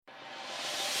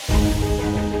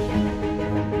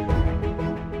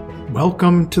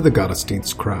Welcome to the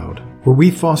Gottesdienst crowd, where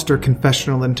we foster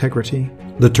confessional integrity,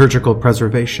 liturgical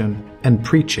preservation, and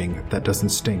preaching that doesn't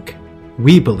stink.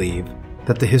 We believe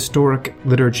that the historic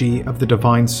liturgy of the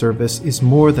divine service is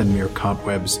more than mere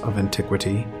cobwebs of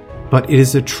antiquity, but it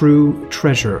is a true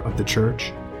treasure of the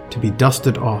Church, to be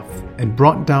dusted off and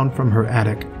brought down from her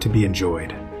attic to be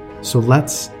enjoyed. So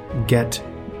let's get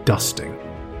dusting.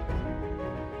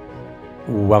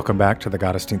 Welcome back to the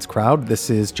Gottesdienst crowd. This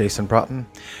is Jason Broughton.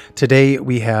 Today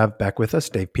we have back with us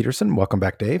Dave Peterson. Welcome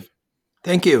back, Dave.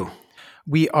 Thank you.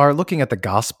 We are looking at the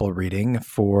Gospel reading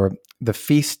for the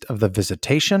Feast of the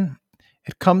Visitation.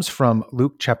 It comes from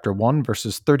Luke chapter 1,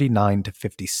 verses 39 to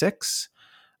 56.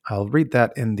 I'll read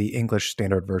that in the English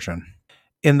Standard Version.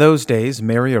 In those days,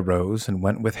 Mary arose and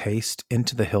went with haste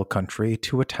into the hill country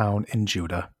to a town in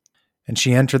Judah. And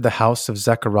she entered the house of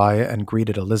Zechariah and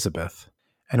greeted Elizabeth.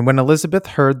 And when Elizabeth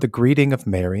heard the greeting of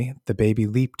Mary, the baby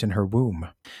leaped in her womb.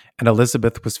 And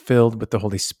Elizabeth was filled with the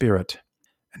Holy Spirit.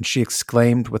 And she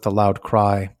exclaimed with a loud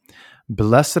cry,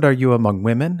 "Blessed are you among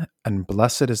women, and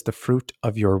blessed is the fruit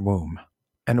of your womb.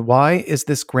 And why is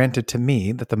this granted to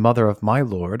me, that the mother of my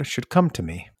Lord should come to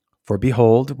me? For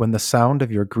behold, when the sound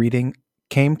of your greeting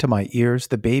came to my ears,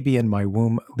 the baby in my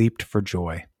womb leaped for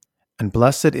joy. And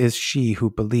blessed is she who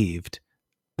believed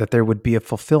that there would be a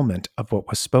fulfillment of what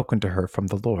was spoken to her from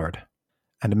the Lord."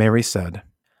 And Mary said,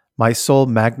 "My soul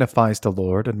magnifies the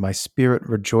Lord, and my spirit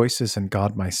rejoices in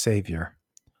God my Savior.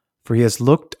 For he has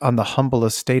looked on the humble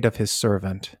estate of his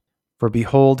servant. For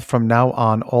behold, from now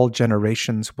on all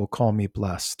generations will call me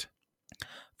blessed.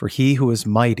 For he who is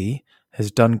mighty has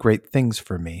done great things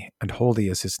for me, and holy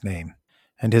is his name.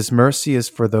 And his mercy is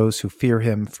for those who fear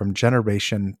him from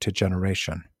generation to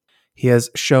generation. He has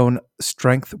shown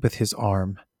strength with his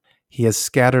arm. He has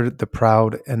scattered the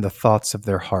proud in the thoughts of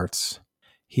their hearts.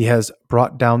 He has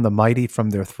brought down the mighty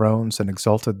from their thrones and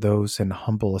exalted those in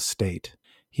humble estate.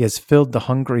 He has filled the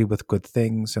hungry with good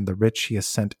things, and the rich he has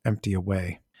sent empty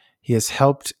away. He has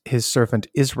helped his servant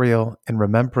Israel in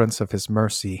remembrance of his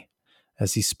mercy,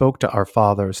 as he spoke to our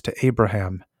fathers, to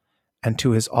Abraham, and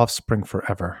to his offspring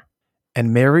forever."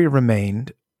 And Mary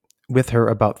remained with her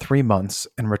about 3 months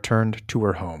and returned to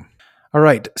her home. All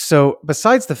right, so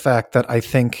besides the fact that I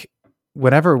think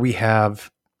whenever we have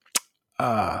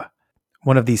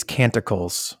one of these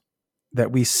canticles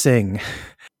that we sing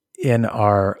in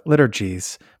our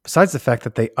liturgies, besides the fact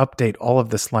that they update all of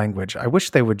this language, I wish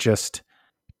they would just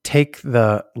take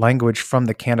the language from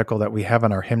the canticle that we have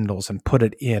in our hymnals and put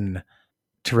it in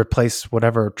to replace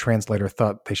whatever translator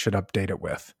thought they should update it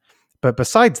with. But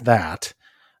besides that,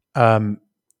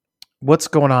 what's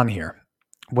going on here?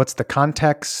 What's the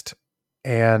context?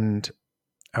 And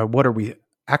what are we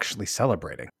actually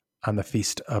celebrating on the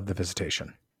Feast of the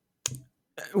Visitation?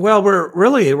 Well,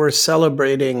 we're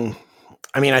celebrating,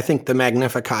 I think the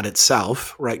Magnificat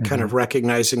itself, right? Mm-hmm. Kind of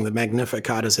recognizing the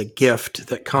Magnificat as a gift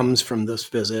that comes from this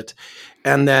visit.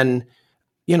 And then,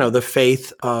 the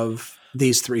faith of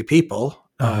these three people,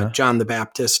 John the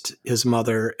Baptist, his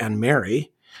mother, and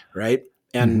Mary, right?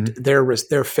 And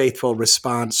their faithful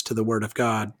response to the Word of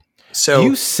God. So do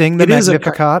you sing the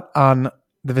Magnificat on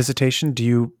the Visitation? Do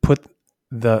you put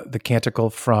the canticle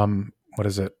from, what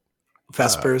is it?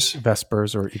 Vespers.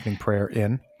 Vespers or evening prayer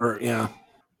in?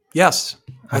 Yes,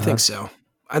 I think so.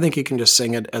 I think you can just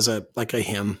sing it as a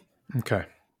hymn. Okay.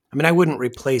 I wouldn't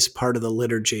replace part of the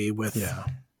liturgy with,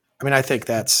 I think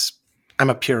I'm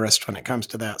a purist when it comes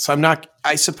to that. So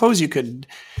I suppose you could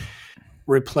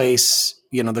replace,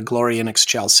 the Gloria in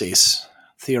Excelsis,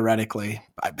 theoretically.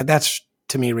 But that's,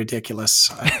 to me,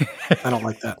 ridiculous. I don't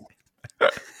like that.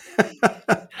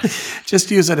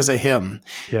 Just use it as a hymn.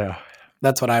 Yeah.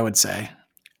 That's what I would say.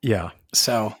 Yeah.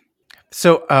 So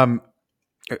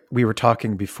we were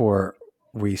talking before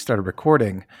we started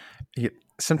recording.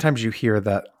 Sometimes you hear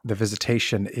that the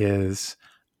Visitation is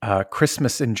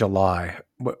Christmas in July.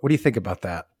 What do you think about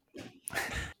that?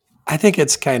 I think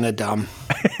it's kind of dumb.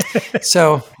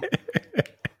 So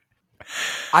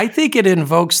I think it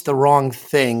invokes the wrong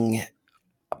thing.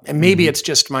 And maybe it's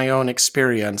just my own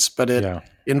experience, but it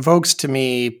invokes to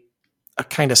me a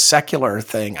kind of secular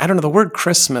thing. I don't know. The word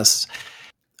Christmas,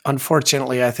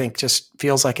 unfortunately, I think just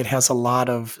feels like it has a lot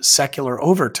of secular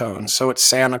overtones. So it's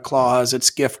Santa Claus, it's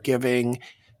gift giving.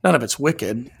 None of it's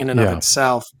wicked in and of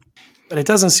itself. But it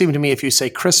doesn't seem to me if you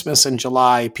say Christmas in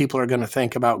July, people are going to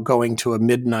think about going to a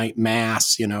midnight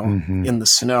mass, in the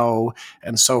snow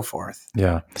and so forth.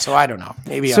 Yeah. So I don't know.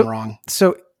 Maybe I'm wrong.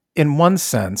 So in one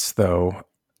sense, though,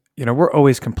 we're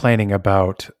always complaining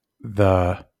about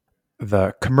the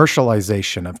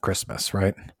commercialization of Christmas,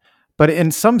 right? But in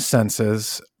some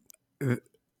senses,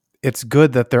 it's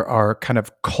good that there are kind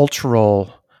of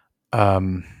cultural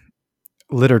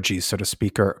liturgies, so to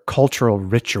speak, or cultural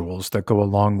rituals that go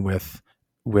along with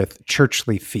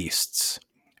churchly feasts.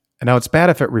 And now it's bad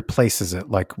if it replaces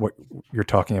it, like what you're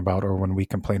talking about, or when we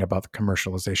complain about the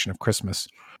commercialization of Christmas.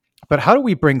 But how do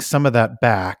we bring some of that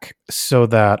back so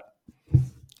that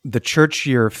the church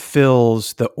year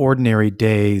fills the ordinary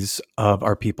days of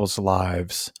our people's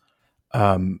lives,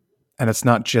 and it's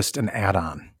not just an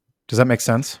add-on? Does that make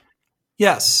sense?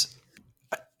 Yes.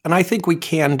 And I think we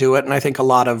can do it. And I think a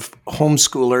lot of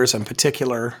homeschoolers in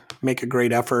particular make a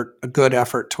good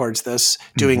effort towards this,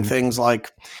 doing things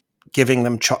like giving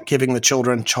the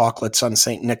children chocolates on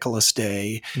St. Nicholas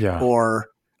Day, or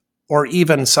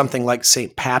even something like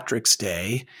St. Patrick's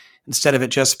Day, instead of it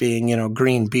just being,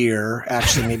 green beer,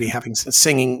 actually maybe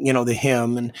singing, the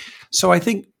hymn. And so I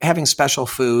think having special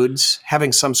foods,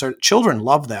 having children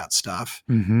love that stuff.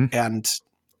 Mm-hmm. And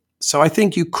so I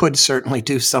think you could certainly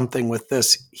do something with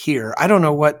this here. I don't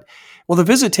know the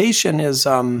Visitation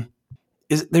I'm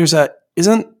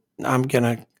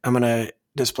going to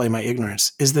display my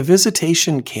ignorance. Is the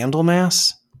Visitation candle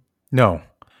mass? No,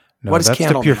 what is that's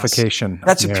candle the purification. Mass?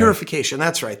 That's a purification.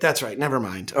 That's right. Never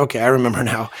mind. Okay, I remember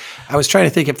now. I was trying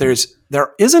to think if there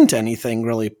isn't anything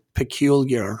really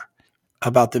peculiar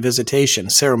about the Visitation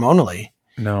ceremonially,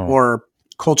 or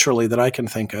culturally that I can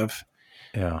think of.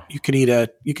 Yeah, you could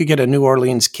get a New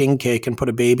Orleans king cake and put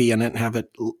a baby in it and have it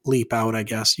leap out. I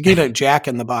guess you get a Jack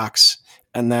in the Box,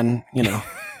 and then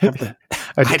have the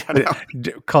I don't know.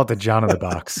 Call it the John in the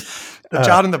Box. The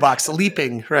John in the Box, the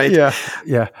leaping, right?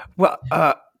 Yeah. Well,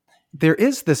 there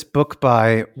is this book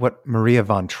by Maria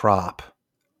von Trapp,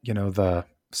 the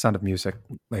Sound of Music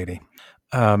lady.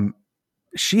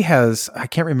 She has, I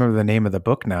can't remember the name of the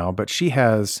book now, but she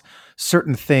has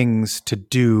certain things to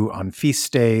do on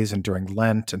feast days and during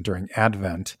Lent and during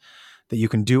Advent that you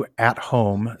can do at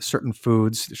home, certain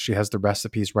foods. She has the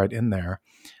recipes right in there.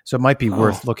 So it might be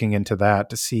worth looking into that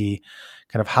to see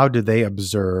kind of how do they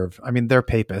observe. I mean, they're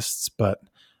papists, but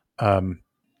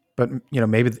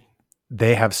maybe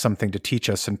they have something to teach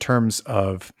us in terms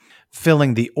of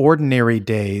filling the ordinary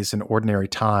days and ordinary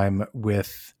time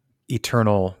with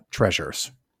eternal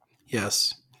treasures.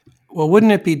 Yes. Well,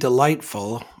 wouldn't it be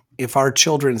delightful if our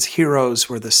children's heroes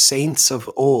were the saints of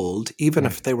old, even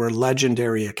if they were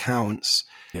legendary accounts,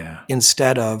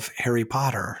 instead of Harry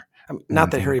Potter?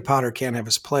 Not that Harry Potter can't have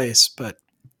his place, but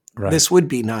this would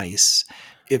be nice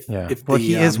if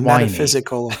he is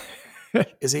metaphysical.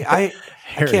 Is he? I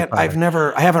can't.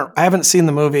 Potter. I haven't seen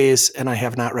the movies, and I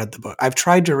have not read the book. I've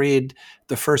tried to read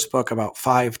the first book about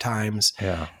 5 times,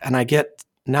 and I get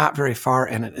not very far,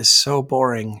 and it is so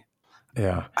boring.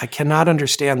 Yeah, I cannot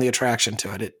understand the attraction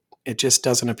to it. It just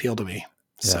doesn't appeal to me.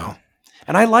 So,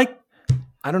 and I like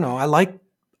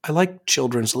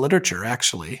children's literature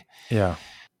actually. Yeah,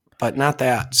 but not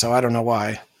that. So I don't know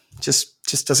why.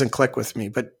 Just doesn't click with me.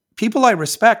 But people I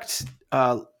respect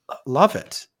love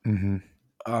it.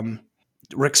 Mm-hmm.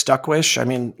 Rick Stuckwish. I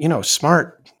mean,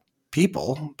 smart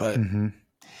people. But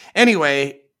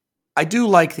anyway, I do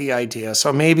like the idea.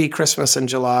 So maybe Christmas in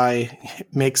July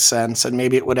makes sense, and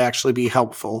maybe it would actually be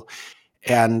helpful.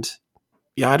 And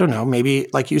I don't know. Maybe,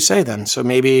 like you say, then. So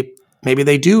maybe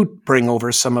they do bring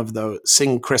over some of the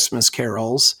sing Christmas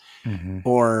carols,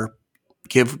 or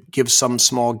give some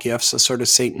small gifts, a sort of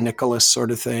St. Nicholas sort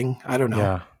of thing. I don't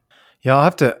know. Yeah. I'll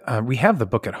have to. We have the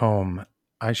book at home.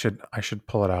 I should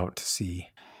pull it out to see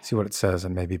what it says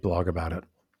and maybe blog about it.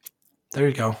 There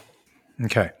you go.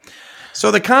 Okay.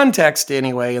 So the context,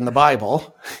 anyway, in the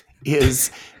Bible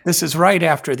is this is right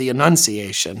after the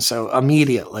Annunciation. So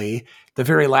immediately, the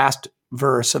very last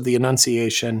verse of the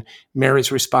Annunciation,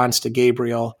 Mary's response to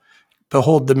Gabriel,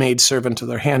 "Behold the maidservant of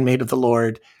the handmaid of the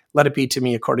Lord, let it be to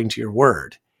me according to your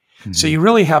word." Mm-hmm. So you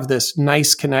really have this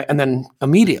nice connect. And then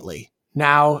immediately,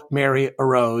 now Mary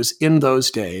arose in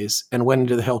those days and went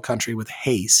into the hill country with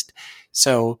haste.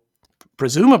 So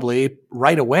presumably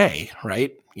right away,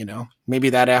 right? Maybe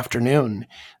that afternoon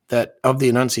of the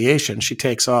Annunciation, she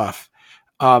takes off.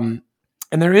 And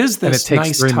there is this and it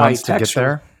takes nice 3 months to get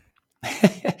there?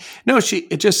 No,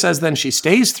 it just says then she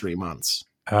stays 3 months.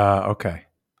 Okay.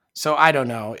 So I don't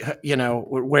know,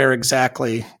 where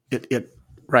exactly it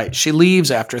right. She leaves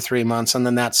after 3 months, and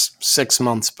then that's 6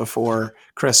 months before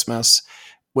Christmas,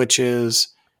 which is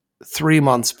 3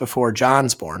 months before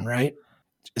John's born, right?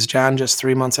 Is John just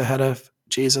 3 months ahead of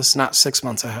Jesus, not 6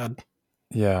 months ahead?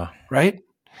 Yeah. Right?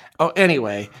 Oh,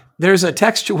 anyway, there's a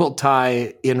textual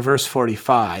tie in verse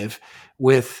 45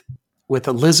 with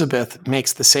Elizabeth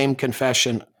makes the same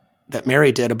confession that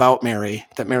Mary did about Mary,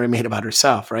 that Mary made about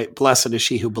herself, right? Blessed is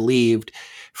she who believed,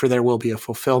 for there will be a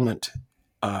fulfillment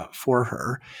for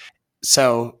her.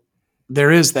 So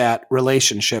there is that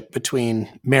relationship between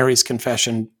Mary's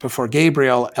confession before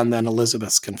Gabriel and then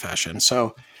Elizabeth's confession.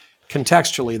 So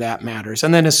contextually, that matters.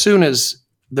 And then as soon as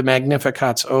the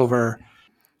Magnificat's over,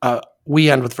 we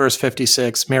end with verse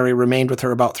 56. Mary remained with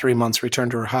her about 3 months,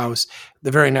 returned to her house.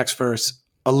 The very next verse,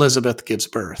 Elizabeth gives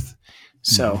birth.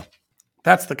 So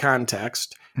that's the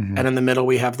context. And in the middle,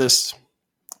 we have this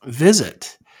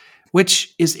visit,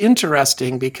 which is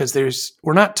interesting because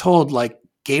we're not told, like,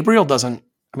 Gabriel doesn't,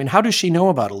 how does she know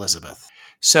about Elizabeth?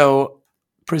 So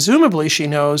presumably she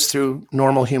knows through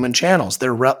normal human channels.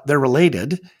 They're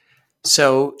related.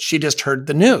 So she just heard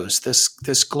the news,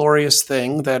 this glorious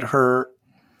thing that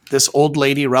this old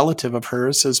lady relative of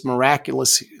hers has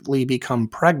miraculously become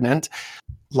pregnant,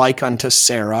 like unto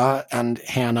Sarah and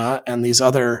Hannah and these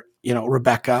other,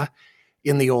 Rebecca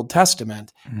in the Old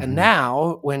Testament. And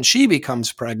now when she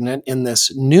becomes pregnant in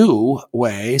this new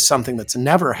way, something that's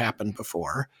never happened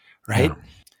before, right? Yeah.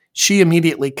 She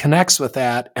immediately connects with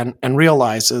that and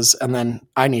realizes, and then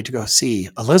I need to go see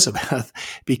Elizabeth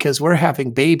because we're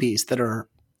having babies that are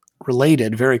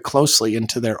related very closely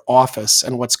into their office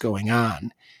and what's going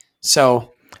on.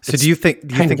 So do you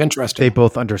think interesting. They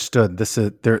both understood this?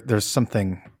 There's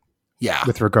something,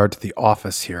 with regard to the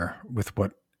office here, with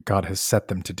what God has set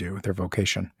them to do, their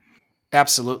vocation.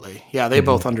 Absolutely, yeah. They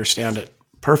both understand it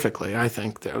perfectly. I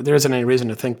think there isn't any reason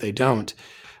to think they don't.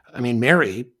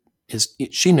 Mary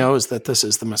she knows that this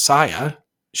is the Messiah.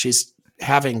 She's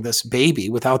having this baby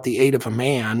without the aid of a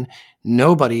man.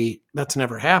 That's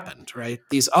never happened, right?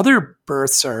 These other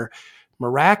births are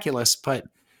miraculous, but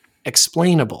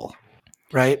explainable,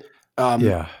 right?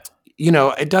 The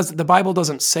Bible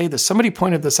doesn't say this. Somebody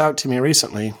pointed this out to me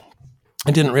recently.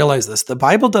 I didn't realize this. The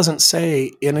Bible doesn't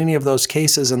say in any of those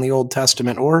cases in the Old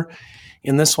Testament or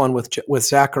in this one with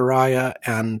Zechariah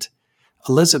and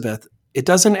Elizabeth, it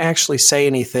doesn't actually say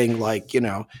anything like,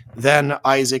 then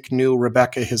Isaac knew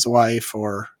Rebekah, his wife,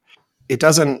 or it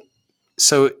doesn't.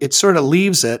 So it sort of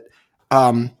leaves it.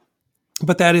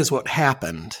 But that is what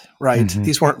happened, right?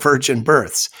 These weren't virgin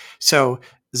births. So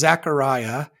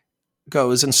Zechariah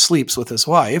goes and sleeps with his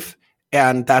wife,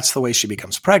 and that's the way she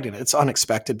becomes pregnant. It's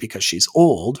unexpected because she's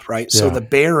old, right? Yeah. So the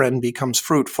barren becomes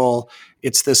fruitful.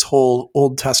 It's this whole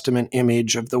Old Testament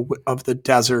image of the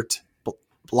desert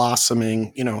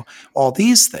blossoming, all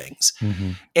these things.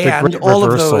 And all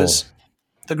of those,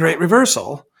 the great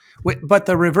reversal. But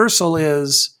the reversal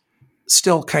is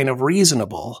still kind of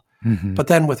reasonable. But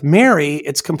then with Mary,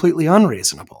 it's completely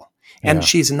unreasonable. And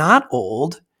she's not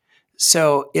old.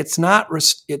 So it's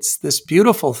this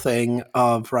beautiful thing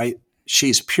of, right,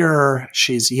 she's pure,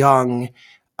 she's young,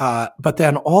 but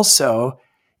then also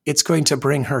it's going to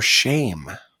bring her shame.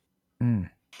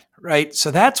 Right? So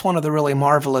that's one of the really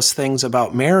marvelous things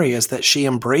about Mary is that she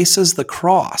embraces the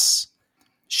cross.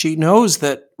 She knows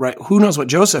that, right, who knows what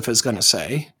Joseph is going to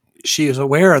say? She is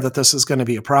aware that this is going to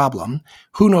be a problem.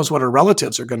 Who knows what her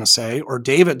relatives are going to say, or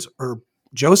David's or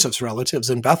Joseph's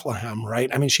relatives in Bethlehem, right?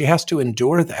 She has to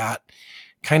endure that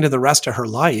kind of the rest of her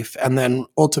life and then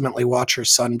ultimately watch her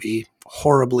son be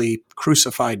horribly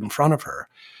crucified in front of her.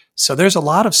 So there's a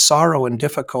lot of sorrow and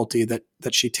difficulty that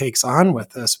she takes on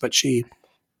with this, but she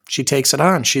takes it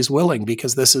on. She's willing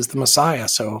because this is the Messiah,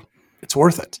 so it's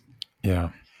worth it.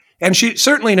 Yeah. And she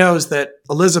certainly knows that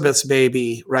Elizabeth's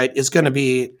baby, right, is going to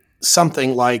be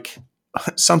something like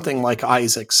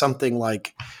Isaac, something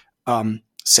like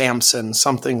Samson,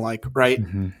 something like, right?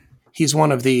 He's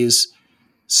one of these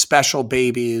special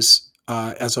babies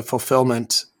as a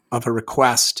fulfillment of a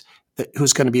request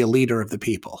who's going to be a leader of the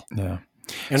people. Yeah.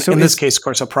 And so in this case, of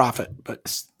course, a prophet.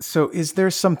 But so is there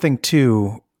something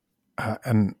to,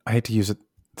 and I hate to use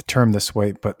the term this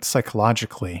way, but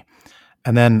psychologically,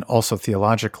 and then also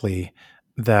theologically,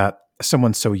 that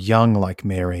someone so young like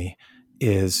Mary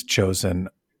is chosen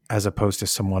as opposed to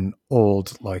someone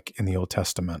old like in the Old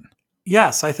Testament?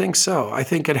 Yes, I think so. I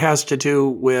think it has to do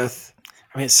with,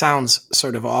 it sounds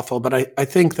sort of awful, but I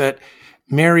think that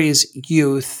Mary's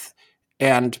youth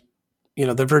and,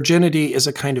 the virginity is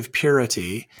a kind of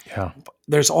purity. Yeah.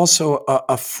 There's also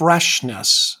a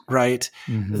freshness, right?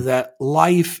 That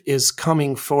life is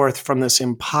coming forth from this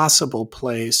impossible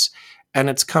place, and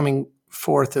it's coming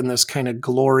forth in this kind of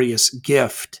glorious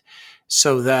gift,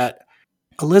 so that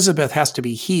Elizabeth has to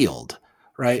be healed,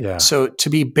 right? Yeah. So to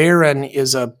be barren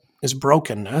is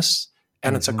brokenness,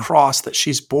 and it's a cross that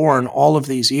she's borne all of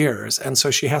these years, and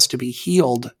so she has to be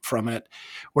healed from it,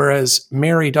 whereas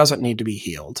Mary doesn't need to be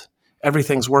healed.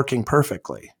 Everything's working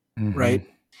perfectly, right?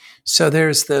 So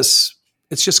there's this,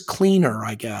 it's just cleaner,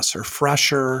 I guess, or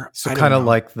fresher. So kind of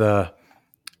like the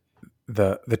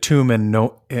the tomb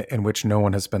in which no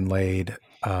one has been laid.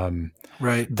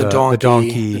 Right. The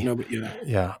donkey.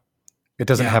 Yeah. It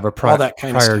doesn't have a all that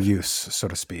kind prior of stuff. use, so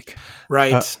to speak.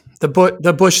 Right. The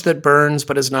bush that burns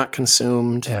but is not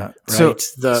consumed. Yeah. Right.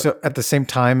 So at the same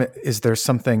time, is there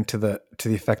something to the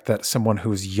effect that someone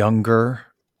who's younger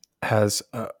has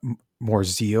more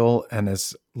zeal and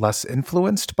is less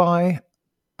influenced by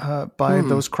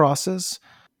those crosses?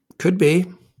 Could be.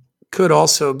 Could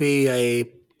also be a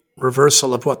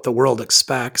reversal of what the world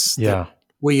expects. Yeah.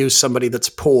 We use somebody that's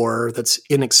poor, that's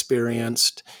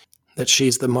inexperienced, that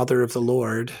she's the mother of the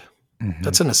Lord. Mm-hmm.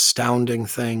 That's an astounding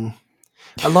thing.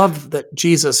 I love that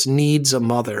Jesus needs a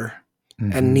mother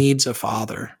and needs a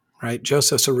father, right?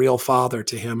 Joseph's a real father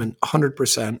to him, and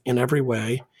 100% in every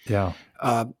way. Yeah.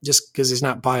 Just because he's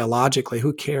not biologically,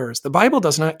 who cares? The Bible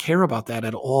does not care about that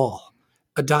at all.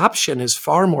 Adoption is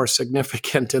far more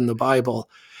significant in the Bible,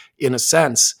 in a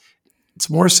sense. It's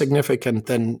more significant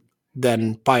than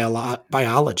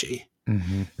biology.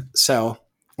 Mm-hmm. So,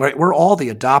 right, we're all the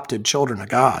adopted children of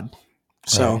God.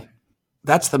 So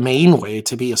that's the main way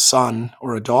to be a son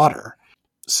or a daughter.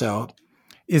 So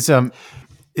is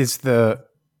the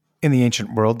in the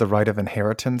ancient world the right of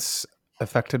inheritance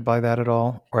affected by that at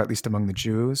all, or at least among the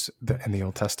Jews in the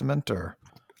Old Testament? Or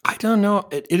I don't know.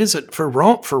 It is for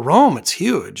Rome. For Rome, it's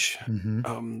huge.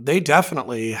 Mm-hmm. They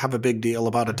definitely have a big deal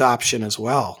about adoption as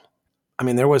well. I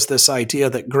mean, there was this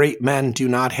idea that great men do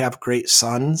not have great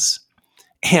sons,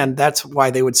 and that's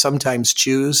why they would sometimes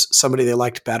choose somebody they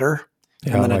liked better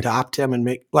and then adopt him and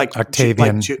make like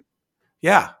Octavian.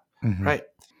 Right.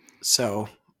 So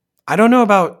I don't know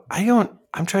about.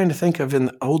 I'm trying to think of in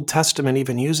the Old Testament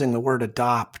even using the word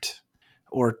adopt,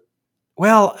 or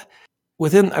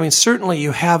certainly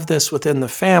you have this within the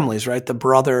families, right? The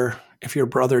brother, if your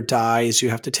brother dies, you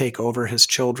have to take over his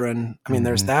children. I mean,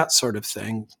 there's that sort of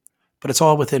thing, but it's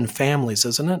all within families,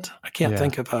 isn't it? I can't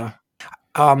think of a.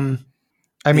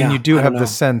 You do have the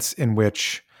sense in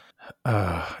which,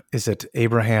 is it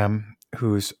Abraham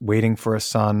who's waiting for a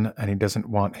son and he doesn't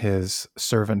want his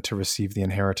servant to receive the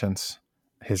inheritance?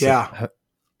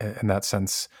 In that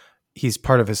sense, he's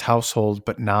part of his household,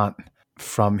 but not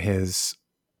from his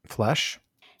flesh.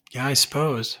 Yeah, I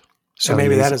suppose. So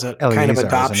maybe that is a kind of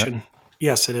adoption.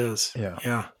 Yes, it is.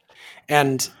 Yeah.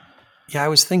 And I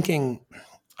was thinking,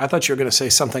 I thought you were going to say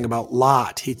something about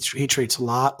Lot. He treats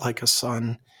Lot like a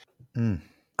son.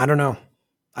 I don't know.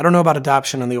 I don't know about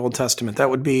adoption in the Old Testament. That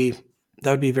would be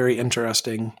very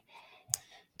interesting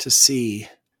to see.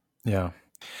 Yeah.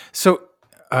 So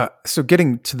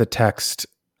getting to the text,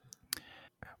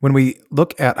 when we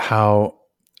look at how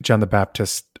John the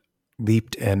Baptist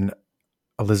leaped in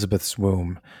Elizabeth's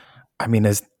womb, I mean,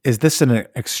 is this an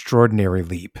extraordinary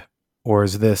leap, or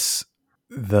is this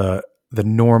the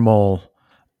normal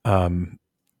kind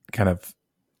of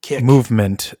kick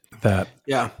movement that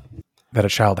a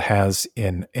child has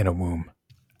in a womb?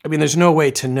 I mean, there's no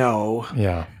way to know.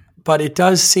 Yeah. But it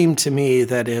does seem to me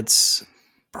that it's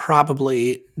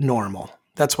probably normal.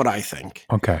 That's what I think.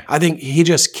 Okay. I think he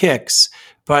just kicks,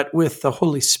 but with the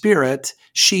Holy Spirit,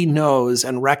 she knows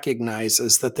and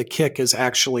recognizes that the kick is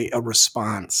actually a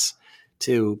response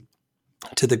to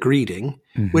the greeting,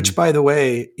 which, by the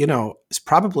way, is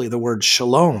probably the word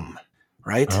shalom,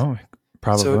 right? Oh,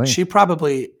 probably.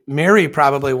 So Mary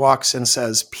probably walks and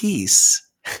says peace.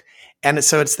 And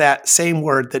so it's that same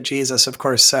word that Jesus, of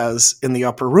course, says in the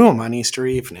upper room on Easter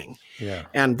evening. Yeah.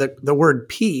 And the word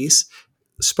peace,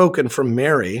 spoken from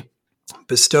Mary,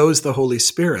 bestows the Holy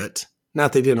Spirit.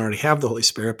 Not that they didn't already have the Holy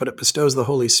Spirit, but it bestows the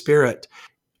Holy Spirit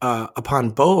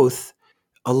upon both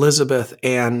Elizabeth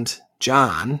and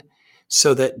John,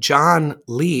 so that John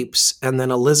leaps and then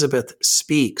Elizabeth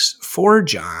speaks for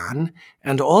John,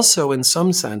 and also in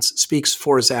some sense speaks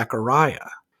for Zechariah,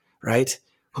 right?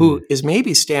 Who is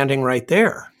maybe standing right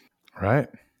there, right,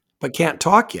 but can't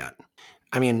talk yet.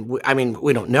 I mean,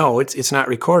 we don't know. It's not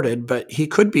recorded, but he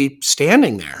could be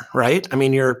standing there, right? I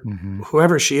mean,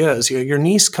 whoever she is, your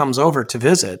niece comes over to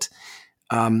visit.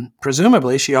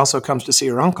 Presumably, she also comes to see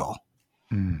her uncle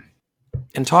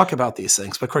and talk about these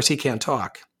things. But of course, he can't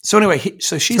talk. So anyway, she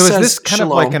says, is this kind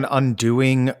Shalom. of like an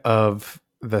undoing of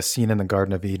the scene in the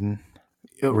Garden of Eden?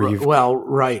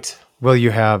 Right. Well,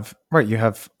 you have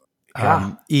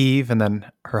Eve and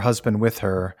then her husband with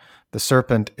her. The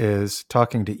serpent is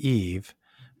talking to Eve,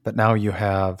 but now you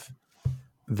have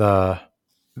the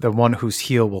one whose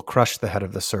heel will crush the head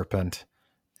of the serpent,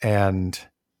 and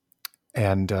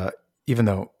even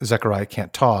though Zechariah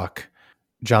can't talk,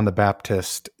 John the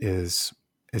Baptist is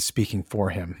speaking for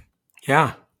him.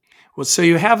 Yeah. Well, so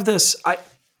you have this. I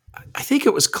think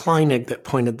it was Kleinig that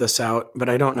pointed this out, but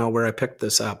I don't know where I picked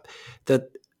this up. That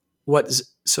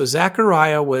so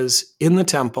Zechariah was in the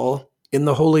temple, in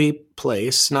the holy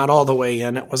place, not all the way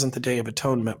in. It wasn't the Day of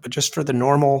Atonement, but just for the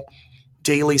normal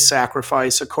daily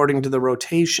sacrifice according to the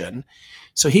rotation.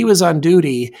 So he was on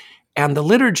duty, and the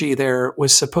liturgy there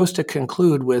was supposed to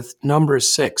conclude with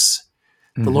Numbers 6.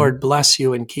 The Lord bless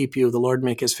you and keep you. The Lord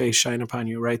make his face shine upon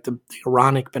you, right? The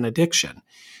Aaronic benediction.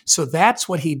 So that's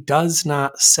what he does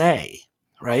not say,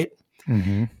 right?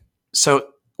 So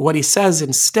what he says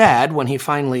instead, when he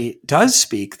finally does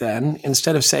speak then,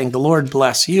 instead of saying, the Lord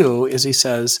bless you, is he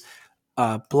says,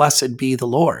 blessed be the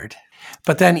Lord.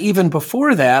 But then even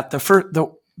before that,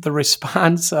 the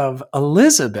response of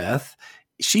Elizabeth,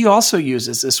 she also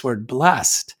uses this word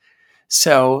blessed.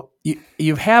 So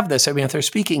you have this. I mean, if they're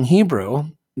speaking Hebrew,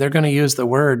 they're going to use the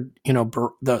word,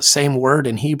 the same word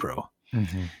in Hebrew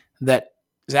that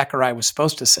Zechariah was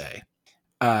supposed to say.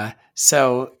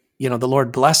 So, the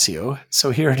Lord bless you.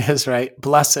 So here it is, right?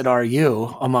 Blessed are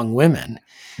you among women.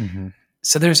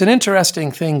 So there's an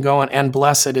interesting thing going, and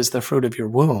blessed is the fruit of your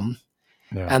womb.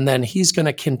 Yeah. And then he's going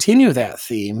to continue that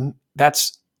theme.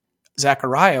 That's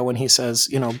Zechariah when he says,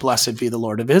 blessed be the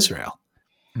Lord of Israel.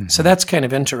 So that's kind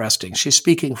of interesting. She's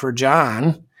speaking for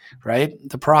John, right,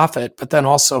 the prophet, but then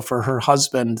also for her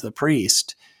husband, the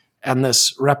priest, and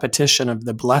this repetition of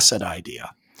the blessed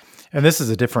idea. And this is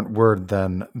a different word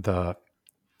than the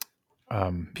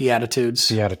Beatitudes.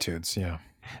 Beatitudes, yeah.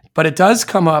 But it does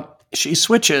come up. She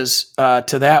switches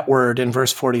to that word in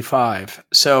verse 45.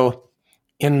 So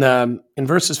in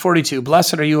verses 42,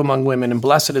 blessed are you among women, and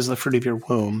blessed is the fruit of your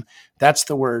womb. That's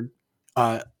the word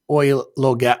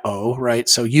oilogeo, right?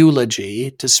 So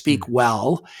eulogy, to speak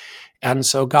well. And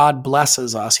so God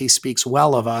blesses us. He speaks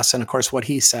well of us. And of course, what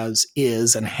he says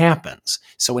is and happens.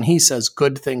 So when he says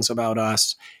good things about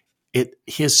us,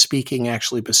 his speaking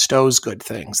actually bestows good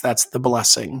things. That's the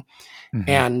blessing.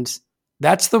 And so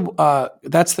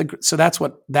that's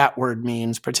what that word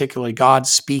means, particularly God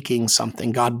speaking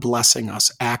something, God blessing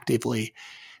us actively.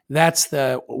 That's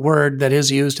the word that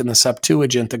is used in the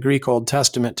Septuagint, the Greek Old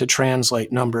Testament, to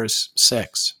translate Numbers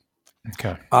 6.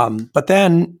 Okay. But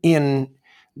then in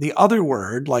the other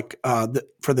word, like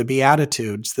for the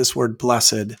Beatitudes, this word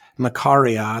blessed,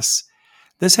 makarios,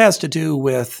 this has to do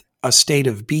with a state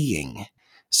of being.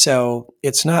 So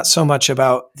it's not so much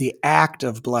about the act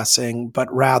of blessing,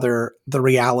 but rather the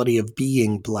reality of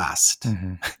being blessed.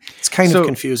 It's kind of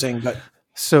confusing, but...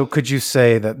 So could you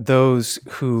say that those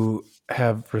who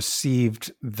have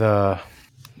received the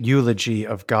eulogy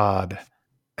of God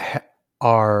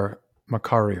are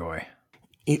makarioi?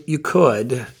 You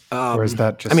could. Or is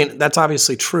that just... I mean, that's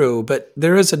obviously true, but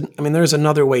there's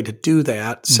another way to do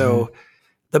that. So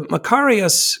the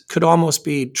makarios could almost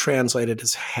be translated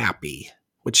as happy,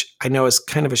 which I know is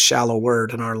kind of a shallow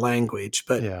word in our language,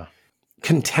 but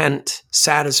content,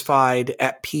 satisfied,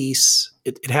 at peace.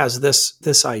 It has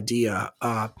this idea,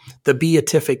 the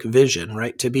beatific vision,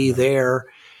 right? To be there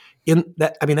in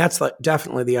that. I mean, that's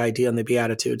definitely the idea in the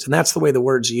Beatitudes. And that's the way the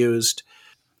word's used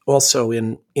also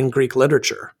in Greek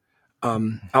literature,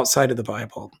 outside of the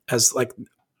Bible, as like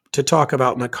to talk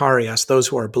about makarios, those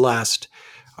who are blessed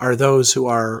are those who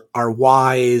are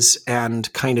wise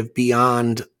and kind of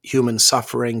beyond human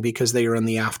suffering because they are in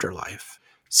the afterlife.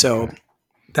 So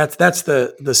that's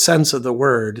the sense of the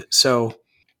word. So,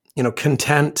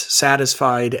 content,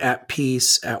 satisfied, at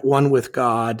peace, at one with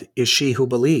God is she who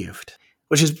believed,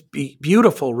 which is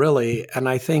beautiful, really. And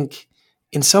I think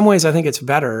in some ways, I think it's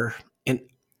better. And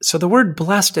so the word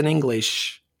blessed in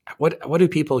English, what do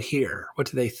people hear? What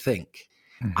do they think?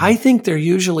 I think they're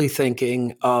usually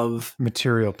thinking of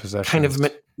material possessions. Kind of,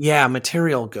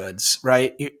 material goods,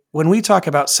 right? When we talk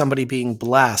about somebody being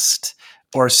blessed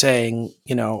or saying,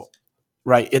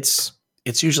 right, it's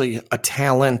usually a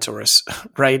talent or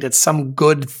right? It's some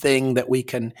good thing that we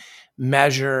can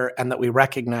measure and that we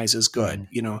recognize as good.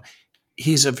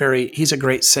 He's a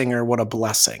great singer. What a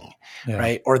blessing,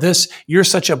 right? Or you're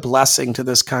such a blessing to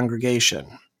this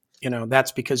congregation.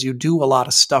 That's because you do a lot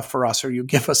of stuff for us or you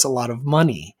give us a lot of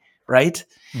money, right?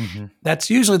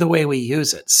 That's usually the way we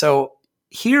use it. So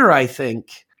here, I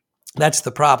think that's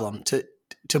the problem.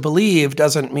 To believe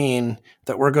doesn't mean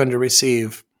that we're going to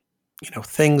receive,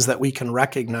 things that we can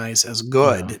recognize as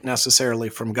good necessarily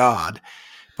from God,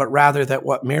 but rather that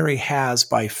what Mary has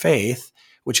by faith,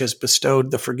 which has bestowed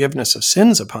the forgiveness of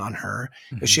sins upon her,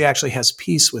 is she actually has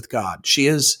peace with God. She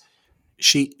is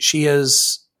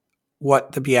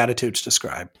what the Beatitudes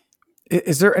describe.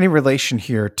 Is there any relation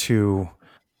here to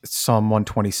Psalm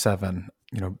 127?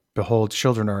 Behold,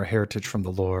 children are a heritage from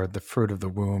the Lord, the fruit of the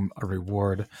womb, a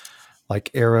reward. Like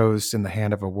arrows in the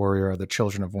hand of a warrior are the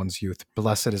children of one's youth.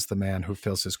 Blessed is the man who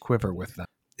fills his quiver with them.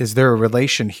 Is there a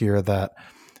relation here that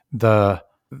the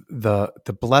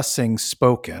blessing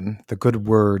spoken, the good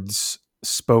words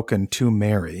spoken to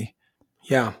Mary,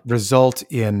 result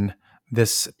in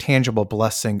this tangible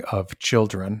blessing of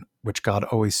children, which God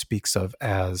always speaks of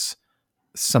as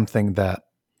something that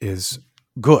is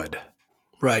good.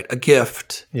 Right. A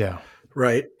gift. Yeah.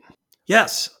 Right.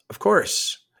 Yes, of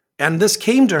course. And this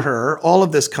came to her, all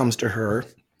of this comes to her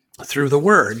through the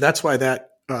word. That's why that,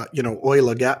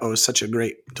 oilogeo is such a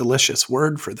great, delicious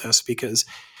word for this, because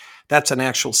that's an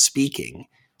actual speaking.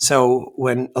 So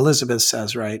when Elizabeth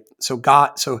says, right, so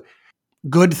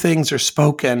good things are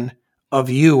spoken of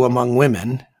you among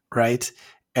women, right?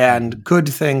 And good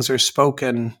things are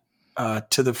spoken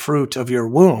to the fruit of your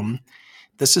womb.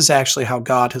 This is actually how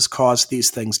God has caused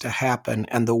these things to happen.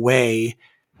 And the way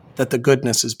that the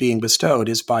goodness is being bestowed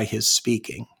is by his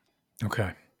speaking.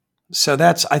 Okay. So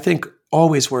that's, I think,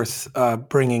 always worth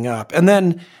bringing up. And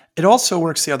then it also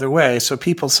works the other way. So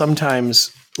people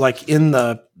sometimes, like in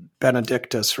the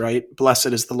Benedictus, right? Blessed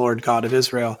is the Lord God of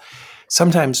Israel.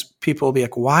 Sometimes people will be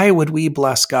like, why would we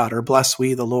bless God or bless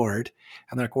we the Lord?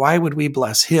 And they're like, why would we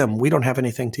bless him? We don't have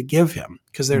anything to give him,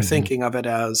 because they're thinking of it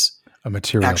as a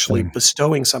material actually thing.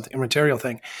 Bestowing something, a material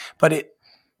thing. But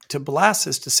to bless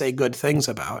is to say good things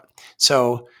about.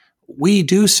 So we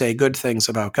do say good things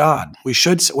about God. We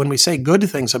should, when we say good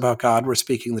things about God, we're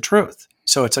speaking the truth.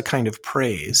 So it's a kind of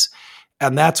praise.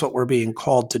 And that's what we're being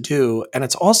called to do. And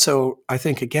it's also, I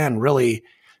think, again, really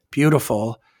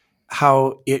beautiful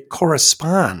how it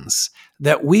corresponds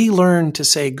that we learn to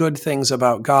say good things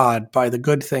about God by the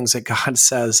good things that God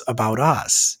says about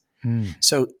us.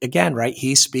 So again, right,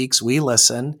 he speaks, we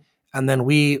listen, and then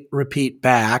we repeat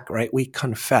back, right? We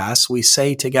confess, we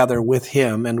say together with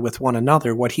him and with one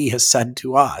another what he has said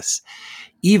to us.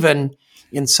 Even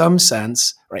in some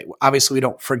sense, right? Obviously, we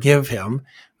don't forgive him,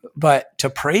 but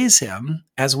to praise him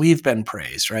as we've been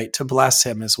praised, right? To bless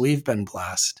him as we've been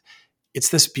blessed. It's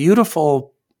this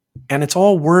beautiful, and it's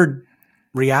all word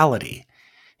reality.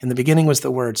 In the beginning was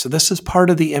the Word. So this is part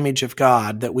of the image of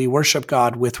God, that we worship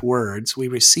God with words. We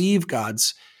receive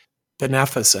God's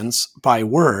beneficence by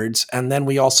words, and then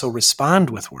we also respond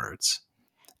with words.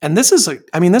 And this is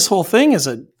this whole thing is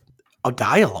a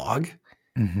dialogue,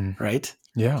 right?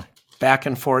 Yeah. Back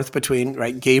and forth between,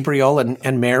 right, Gabriel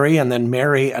and Mary, and then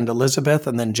Mary and Elizabeth,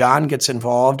 and then John gets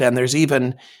involved, and there's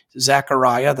even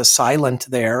Zechariah, the silent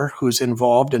there, who's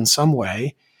involved in some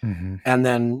way, and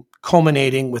then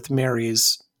culminating with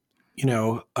Mary's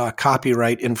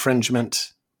copyright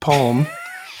infringement poem.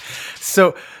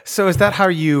 So is that how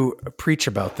you preach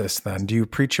about this then? Do you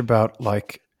preach about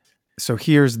so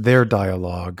here's their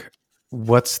dialogue.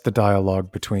 What's the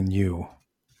dialogue between you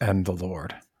and the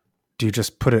Lord? Do you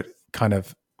just put it kind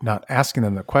of not asking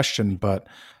them the question, but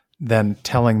then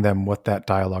telling them what that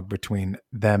dialogue between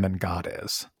them and God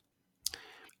is?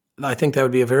 I think that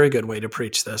would be a very good way to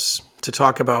preach this, to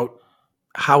talk about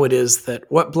how it is that,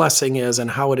 what blessing is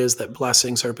and how it is that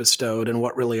blessings are bestowed and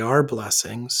what really are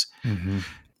blessings.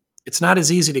 It's not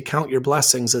as easy to count your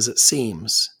blessings as it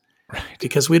seems, right?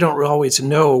 Because we don't always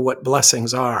know what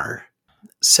blessings are.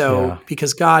 So,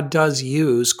 because God does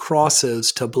use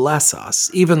crosses to bless us,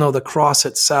 even though the cross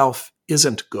itself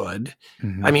isn't good.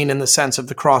 I mean, in the sense of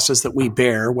the crosses that we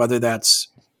bear, whether that's,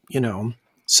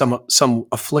 some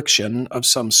affliction of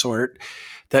some sort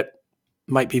that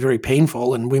might be very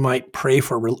painful, and we might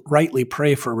rightly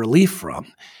pray for relief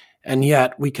from. And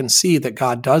yet we can see that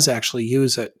God does actually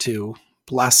use it to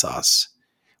bless us,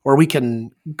 or we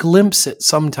can glimpse it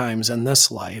sometimes in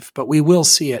this life, but we will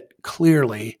see it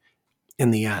clearly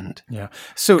in the end. Yeah.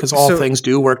 Because all things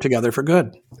do work together for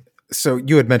good. So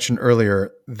you had mentioned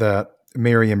earlier that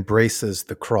Mary embraces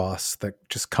the cross that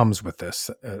just comes with this,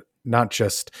 not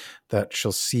just that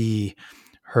she'll see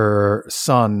her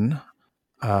son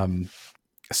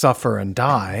suffer and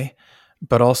die,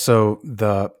 but also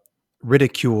the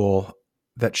ridicule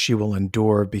that she will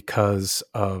endure because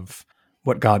of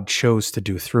what God chose to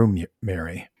do through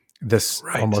Mary. This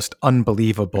almost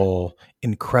unbelievable,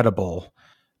 incredible,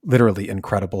 literally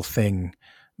incredible thing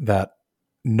that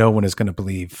no one is going to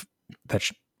believe that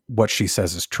what she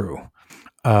says is true.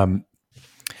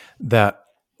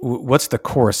 What's the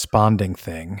corresponding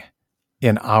thing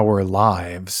in our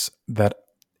lives that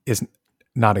is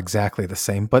not exactly the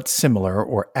same, but similar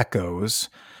or echoes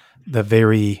the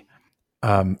very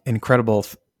incredible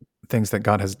things that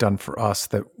God has done for us,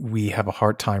 that we have a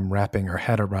hard time wrapping our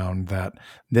head around, that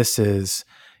this is,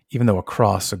 even though a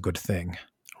cross, a good thing.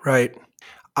 Right.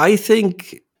 I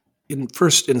think in 2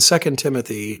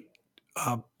 Timothy,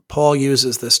 Paul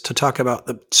uses this to talk about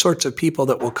the sorts of people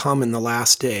that will come in the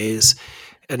last days,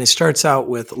 And he starts out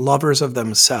with lovers of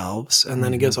themselves, and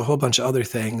then he gives a whole bunch of other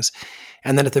things.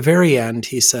 And then at the very end,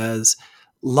 he says,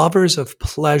 lovers of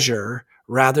pleasure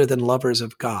rather than lovers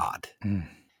of God.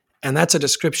 And that's a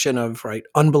description of, right,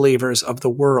 unbelievers of the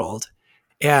world.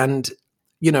 And,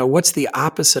 what's the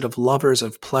opposite of lovers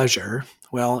of pleasure?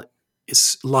 Well,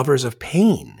 it's lovers of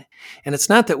pain. And it's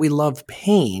not that we love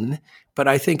pain, but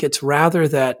I think it's rather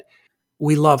that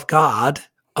we love God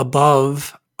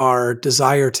above our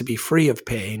desire to be free of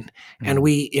pain. And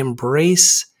we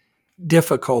embrace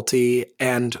difficulty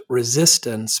and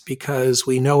resistance because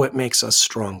we know it makes us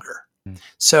stronger.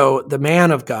 So the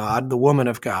man of God, the woman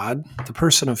of God, the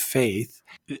person of faith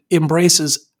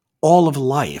embraces all of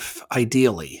life,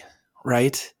 ideally,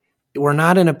 right? We're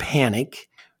not in a panic.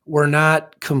 We're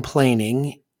not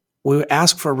complaining. We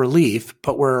ask for relief,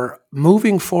 but we're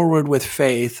moving forward with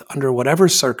faith under whatever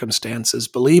circumstances,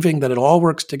 believing that it all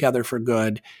works together for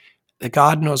good, that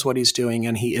God knows what he's doing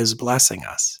and he is blessing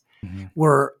us.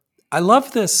 I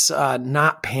love this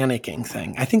not panicking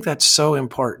thing. I think that's so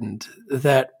important,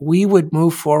 that we would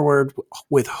move forward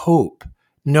with hope,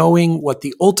 knowing what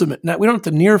the ultimate, we don't know what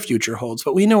the near future holds,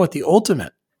 but we know what the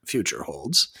ultimate future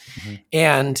holds.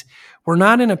 And we're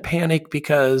not in a panic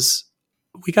because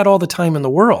we got all the time in the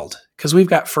world, because we've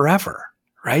got forever,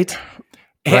 right?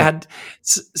 And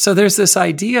so there's this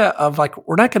idea of like,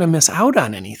 we're not going to miss out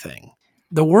on anything.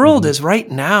 The world is right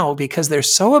now, because they're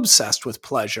so obsessed with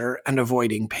pleasure and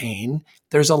avoiding pain.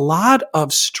 There's a lot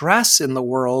of stress in the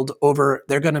world over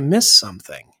they're going to miss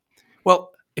something.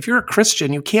 Well, if you're a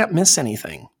Christian, you can't miss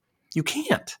anything. You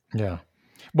can't. Yeah.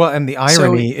 Well, and the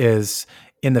irony is,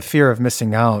 in the fear of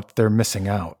missing out, they're missing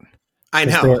out. I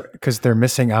know. Because they're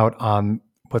missing out on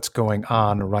what's going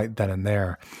on right then and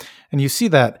there. And you see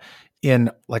that in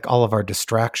like all of our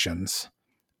distractions.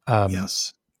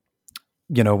 Yes.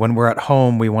 When we're at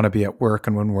home, we want to be at work.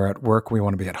 And when we're at work, we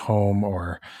want to be at home.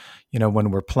 Or,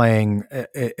 when we're playing,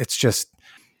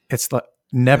 it's like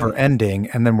never ending.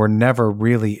 And then we're never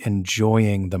really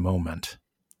enjoying the moment.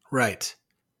 Right.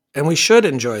 And we should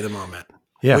enjoy the moment.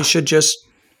 Yeah. We should just,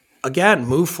 again,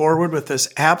 move forward with this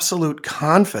absolute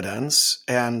confidence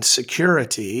and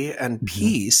security and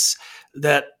peace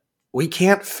that we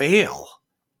can't fail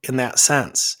in that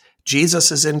sense.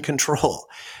 Jesus is in control.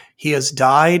 He has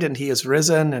died and he has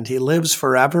risen and he lives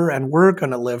forever, and we're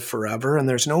going to live forever. And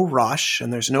there's no rush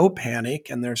and there's no panic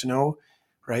and there's no,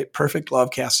 right? Perfect love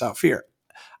casts out fear.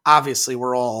 Obviously,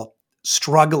 we're all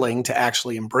struggling to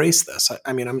actually embrace this.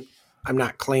 I mean, I'm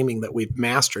not claiming that we've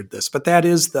mastered this, but that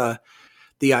is that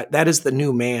is the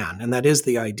new man, and that is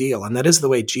the ideal, and that is the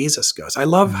way Jesus goes. I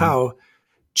love how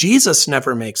Jesus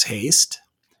never makes haste.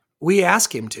 We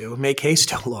ask him to make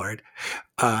haste, O Lord.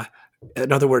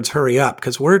 In other words, hurry up,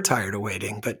 because we're tired of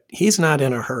waiting, but he's not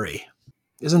in a hurry.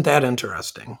 Isn't that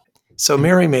interesting? So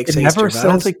Mary makes haste. Never says, I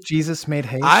don't think Jesus made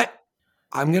haste.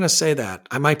 I'm going to say that.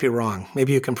 I might be wrong.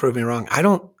 Maybe you can prove me wrong.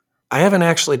 I haven't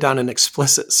actually done an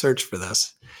explicit search for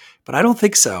this, but I don't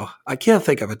think so. I can't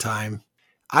think of a time.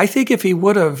 I think if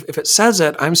it says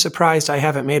it, I'm surprised I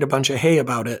haven't made a bunch of hay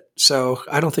about it. So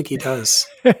I don't think he does.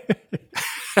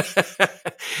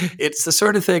 It's the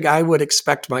sort of thing I would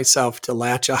expect myself to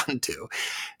latch on to.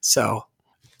 So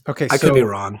okay, I could be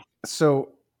wrong. So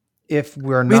if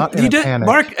we're not in a panic.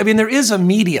 Mark, there is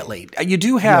immediately. You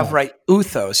do have, right,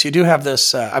 uthos. You do have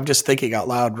this, I'm just thinking out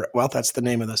loud. Well, that's the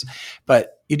name of this.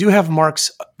 But you do have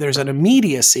Mark's, there's an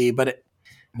immediacy, but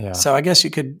so I guess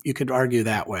you could argue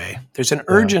that way. There's an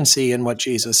urgency in what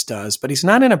Jesus does, but he's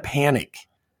not in a panic.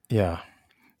 Yeah.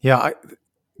 Yeah.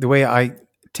 The way I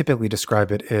typically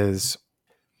describe it is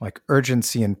like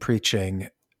urgency in preaching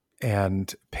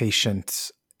and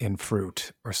patience in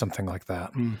fruit, or something like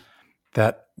that.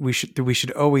 That we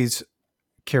should always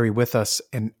carry with us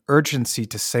an urgency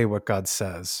to say what God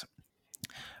says,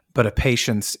 but a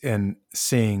patience in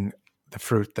seeing the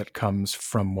fruit that comes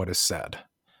from what is said.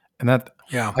 And that,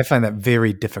 I find that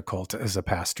very difficult as a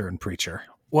pastor and preacher.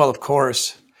 Well, of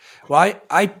course. Well,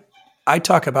 I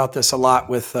talk about this a lot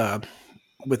with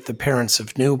the parents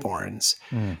of newborns,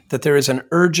 that there is an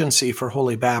urgency for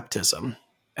holy baptism,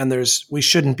 and we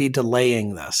shouldn't be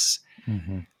delaying this.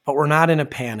 But we're not in a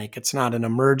panic. It's not an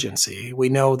emergency. We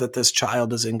know that this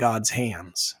child is in God's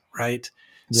hands, right?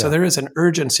 Yeah. So there is an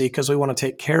urgency because we want to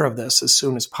take care of this as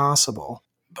soon as possible.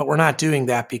 But we're not doing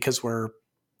that because we're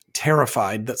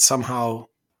terrified that somehow,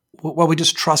 we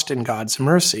just trust in God's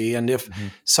mercy. And if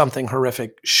something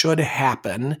horrific should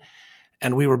happen,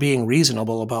 and we were being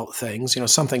reasonable about things,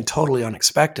 something totally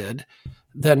unexpected,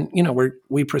 then,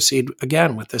 we proceed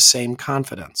again with the same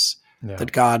confidence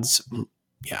that God's,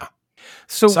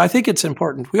 So I think it's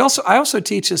important. I also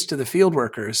teach this to the field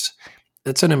workers.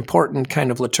 it's an important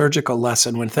kind of liturgical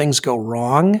lesson when things go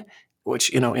wrong, which,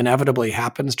 inevitably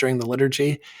happens during the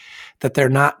liturgy, that they're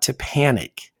not to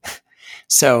panic.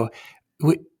 So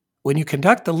when you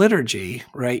conduct the liturgy,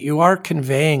 right, you are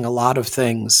conveying a lot of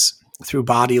things through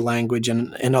body language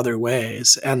and in other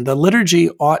ways. And the liturgy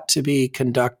ought to be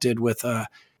conducted with a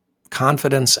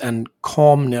confidence and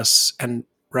calmness and,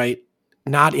 right,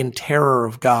 not in terror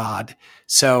of God.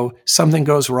 So something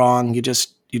goes wrong, you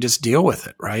just deal with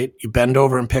it, right? You bend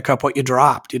over and pick up what you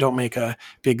dropped. You don't make a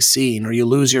big scene, or you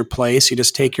lose your place. You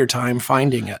just take your time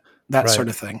finding it, that sort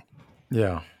of thing.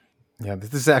 Yeah. Yeah.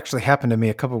 This actually happened to me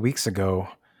a couple of weeks ago.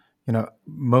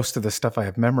 Most of the stuff I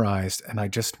have memorized, and I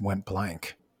just went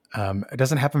blank. It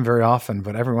doesn't happen very often,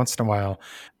 but every once in a while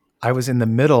I was in the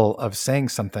middle of saying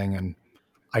something and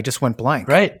I just went blank.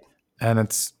 Right. And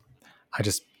I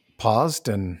just paused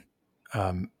and,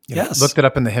 Yes. looked it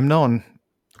up in the hymnal and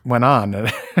went on.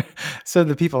 And so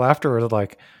the people afterward were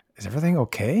like, is everything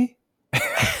okay?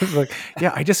 Like,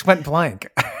 yeah, I just went blank.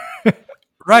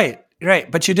 Right.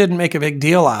 But you didn't make a big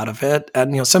deal out of it.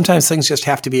 And, sometimes things just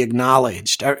have to be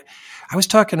acknowledged. I was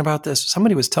talking about this.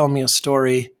 Somebody was telling me a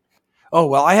story. Oh,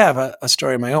 well, I have a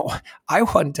story of my own. I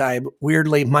one time,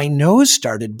 weirdly, my nose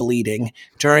started bleeding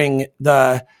during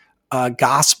the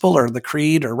gospel or the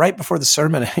creed, or right before the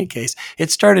sermon in any case.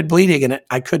 It started bleeding and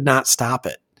I could not stop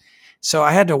it. So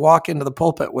I had to walk into the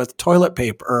pulpit with toilet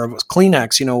paper or with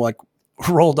Kleenex, like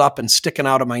rolled up and sticking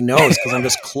out of my nose because I'm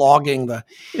just clogging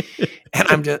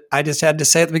and I just had to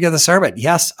say at the beginning of the sermon,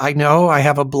 yes, I know I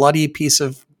have a bloody piece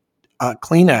of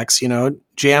Kleenex,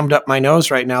 jammed up my nose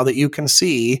right now that you can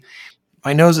see.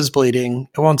 My nose is bleeding.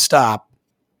 It won't stop.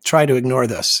 Try to ignore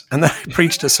this. And then I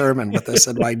preached a sermon with this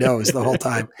in my nose the whole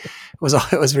time. It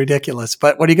was ridiculous.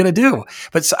 But what are you going to do?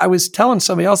 But so I was telling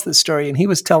somebody else this story, and he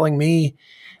was telling me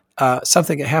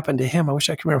something that happened to him. I wish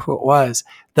I could remember who it was.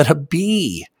 That a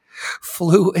bee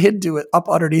flew into it up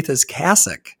underneath his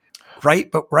cassock,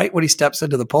 right when he steps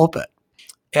into the pulpit.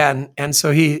 And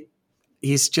so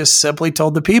he's just simply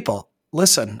told the people,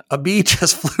 listen, a bee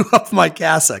just flew up my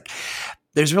cassock.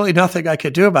 There's really nothing I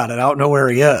could do about it. I don't know where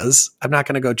he is. I'm not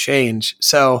going to go change.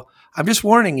 So I'm just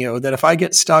warning you that if I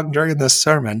get stung during this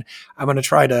sermon, I'm going to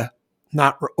try to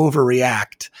not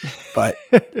overreact. But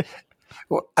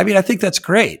I think that's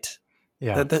great.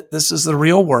 Yeah. That this is the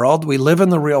real world. We live in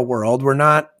the real world. We're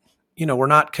not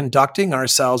conducting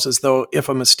ourselves as though if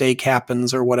a mistake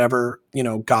happens or whatever,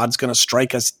 God's going to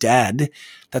strike us dead.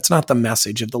 That's not the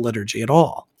message of the liturgy at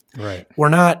all. Right. We're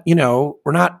not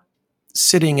we're not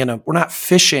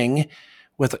fishing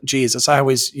with Jesus. I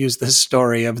always use this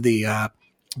story of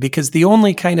because the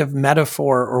only kind of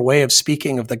metaphor or way of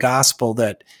speaking of the gospel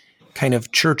that kind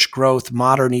of church growth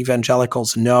modern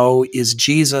evangelicals know is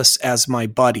Jesus as my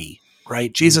buddy,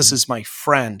 right? Jesus is my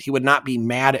friend. He would not be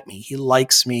mad at me. He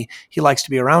likes me. He likes to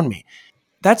be around me.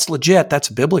 That's legit. That's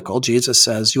biblical. Jesus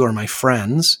says, you are my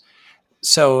friends.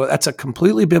 So that's a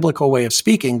completely biblical way of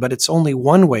speaking, but it's only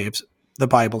one way the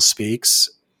Bible speaks.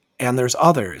 And there's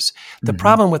others. The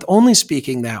problem with only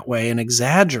speaking that way and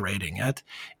exaggerating it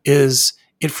is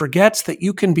it forgets that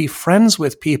you can be friends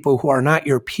with people who are not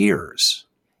your peers.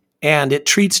 And it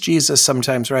treats Jesus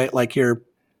sometimes, right, like you're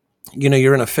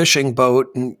in a fishing boat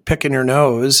and picking your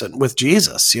nose with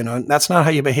Jesus. That's not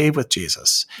how you behave with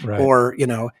Jesus. Right. Or,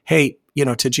 hey,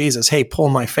 to Jesus, hey, pull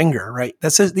my finger, right?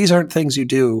 These aren't things you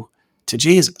do to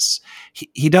Jesus.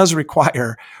 He does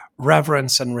require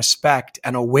reverence and respect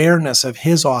and awareness of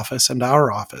his office and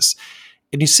our office.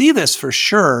 And you see this for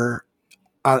sure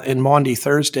in Maundy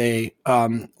Thursday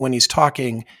when he's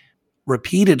talking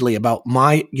repeatedly about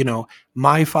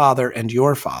my Father and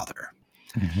your Father.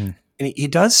 Mm-hmm. And he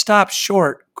does stop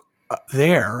short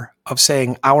there of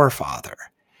saying our Father.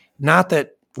 Not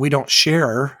that we don't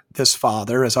share this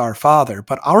Father as our Father,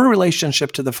 but our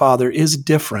relationship to the Father is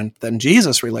different than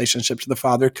Jesus' relationship to the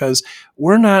Father because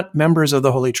we're not members of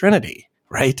the Holy Trinity,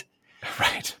 right?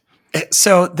 Right.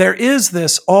 So there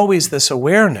is always this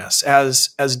awareness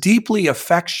as deeply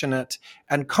affectionate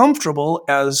and comfortable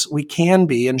as we can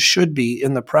be and should be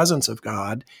in the presence of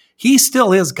God. He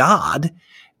still is God,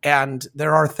 and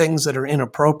there are things that are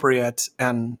inappropriate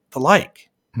and the like.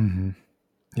 Mm-hmm.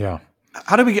 Yeah.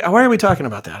 Why are we talking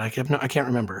about that? I can't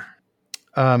remember.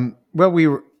 Well, we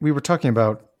were talking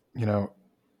about,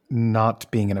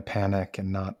 not being in a panic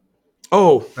and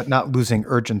but not losing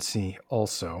urgency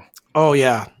also. Oh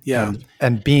yeah. Yeah.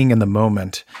 And being in the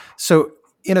moment. So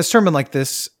in a sermon like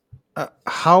this,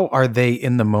 how are they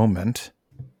in the moment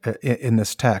in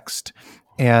this text?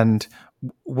 And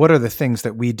what are the things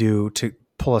that we do to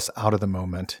pull us out of the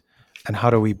moment? And how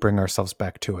do we bring ourselves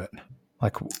back to it?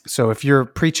 So if you're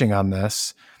preaching on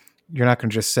this, you're not going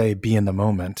to just say, be in the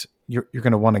moment. You're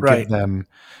going to want to give them,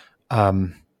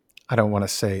 I don't want to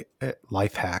say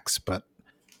life hacks, but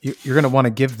you're going to want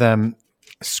to give them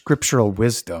scriptural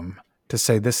wisdom to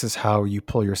say, this is how you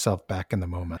pull yourself back in the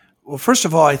moment. Well, first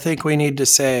of all, I think we need to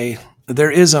say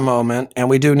there is a moment and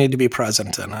we do need to be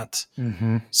present in it.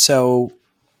 Mm-hmm. So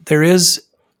there is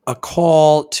a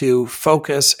call to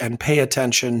focus and pay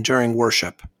attention during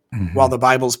worship, while the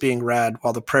Bible's being read,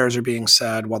 while the prayers are being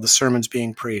said, while the sermon's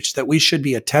being preached, that we should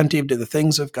be attentive to the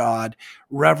things of God.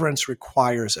 Reverence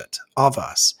requires it of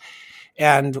us.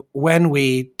 And when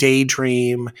we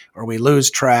daydream or we lose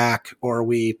track or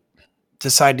we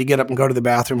decide to get up and go to the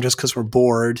bathroom just because we're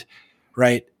bored,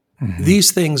 right? Mm-hmm.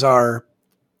 These things are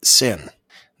sin.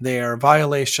 They are a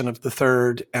violation of the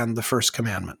third and the first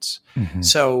commandments. Mm-hmm.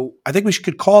 So I think we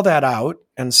could call that out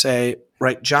and say,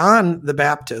 right, John the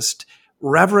Baptist,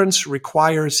 reverence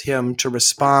requires him to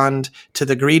respond to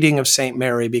the greeting of St.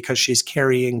 Mary because she's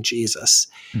carrying Jesus.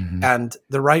 Mm-hmm. And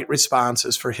the right response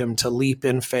is for him to leap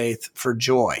in faith for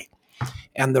joy.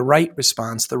 And the right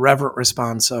response, the reverent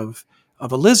response of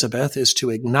Elizabeth, is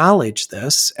to acknowledge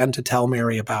this and to tell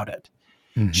Mary about it.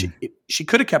 Mm-hmm. She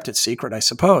could have kept it secret, I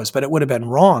suppose, but it would have been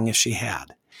wrong if she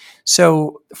had.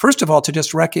 So first of all, to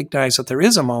just recognize that there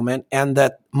is a moment and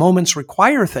that moments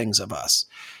require things of us.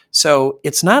 So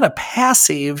it's not a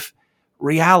passive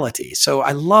reality. So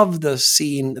I love the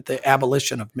scene at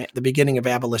the beginning of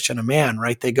Abolition of Man,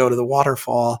 right? They go to the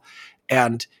waterfall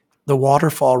and the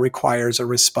waterfall requires a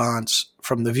response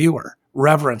from the viewer.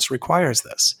 Reverence requires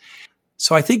this.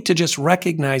 So I think to just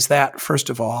recognize that, first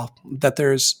of all, that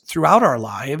there's throughout our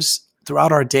lives,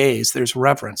 throughout our days, there's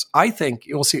reverence. I think,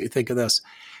 you'll see what you think of this.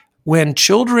 When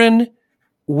children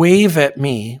wave at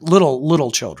me, little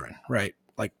children, right?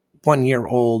 Like 1 year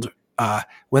old,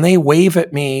 when they wave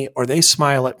at me or they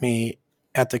smile at me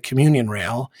at the communion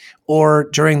rail or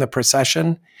during the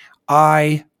procession,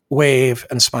 I wave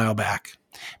and smile back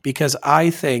because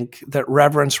I think that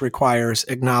reverence requires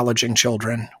acknowledging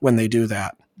children when they do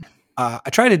that.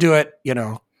 I try to do it,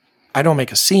 I don't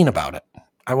make a scene about it.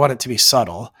 I want it to be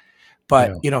subtle.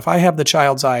 But, if I have the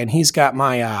child's eye and he's got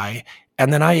my eye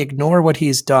and then I ignore what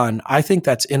he's done, I think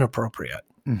that's inappropriate.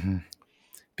 Mm-hmm.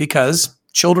 Because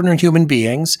children are human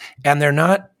beings and they're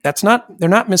not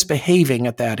misbehaving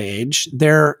at that age.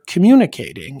 They're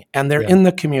communicating and they're in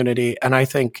the community. And I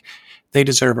think they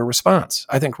deserve a response.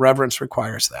 I think reverence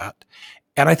requires that.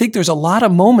 And I think there's a lot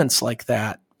of moments like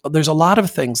that. There's a lot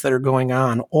of things that are going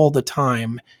on all the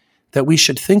time that we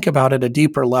should think about at a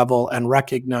deeper level and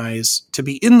recognize to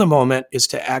be in the moment is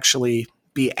to actually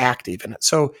be active in it.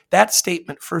 So that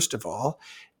statement, first of all,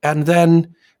 and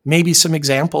then maybe some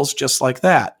examples just like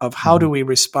that of how do we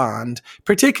respond,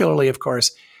 particularly, of course,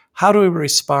 how do we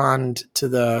respond to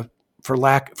the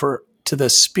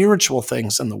spiritual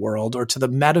things in the world or to the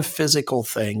metaphysical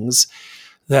things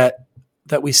that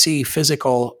we see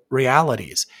physical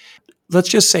realities. Let's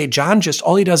just say John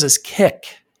all he does is kick.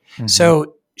 Mm-hmm.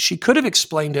 So she could have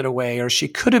explained it away or she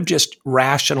could have just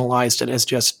rationalized it as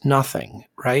just nothing,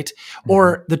 right? Mm-hmm.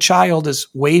 Or the child is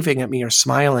waving at me or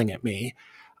smiling at me.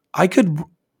 I could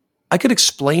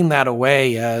explain that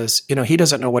away as, he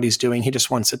doesn't know what he's doing. He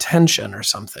just wants attention or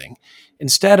something.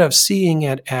 Instead of seeing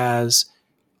it as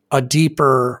a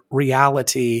deeper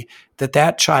reality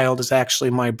that child is actually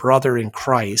my brother in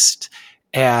Christ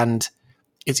and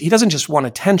he doesn't just want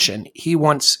attention. He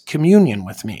wants communion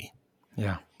with me.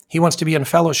 Yeah. He wants to be in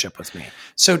fellowship with me.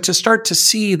 So to start to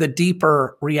see the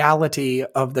deeper reality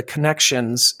of the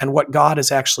connections and what God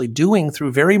is actually doing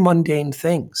through very mundane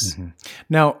things. Mm-hmm.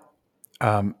 Now,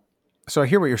 so I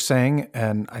hear what you're saying,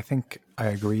 and I think I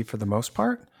agree for the most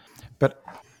part, but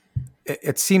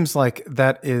it seems like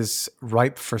that is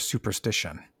ripe for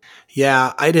superstition.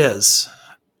 Yeah, it is.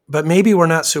 But maybe we're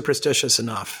not superstitious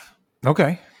enough.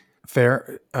 Okay.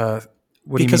 Fair. What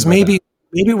because do you mean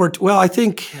maybe we're I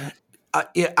think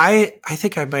I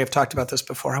think I may have talked about this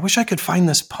before. I wish I could find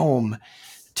this poem.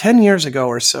 10 years ago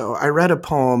or so, I read a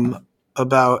poem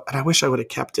about, and I wish I would have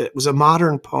kept it. It was a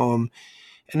modern poem.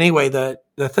 And anyway, the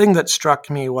thing that struck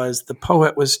me was the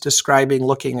poet was describing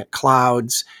looking at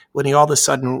clouds when he all of a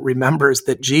sudden remembers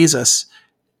that Jesus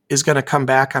is going to come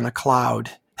back on a cloud,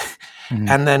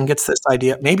 and then gets this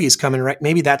idea maybe he's coming right.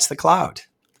 Maybe that's the cloud.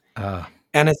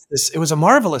 And it was a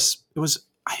marvelous,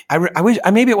 I wish,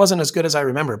 maybe it wasn't as good as I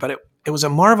remember, but it was a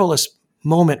marvelous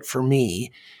moment for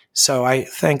me. So I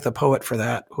thank the poet for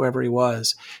that, whoever he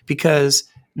was, because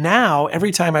now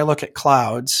every time I look at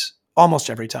clouds, almost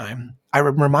every time,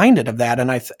 I'm reminded of that.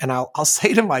 And I'll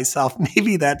say to myself,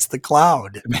 maybe that's the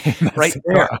cloud right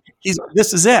there.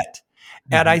 This is it.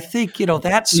 And I think,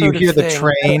 that sort of thing. You hear the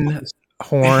train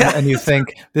horn and you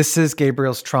think this is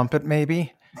Gabriel's trumpet,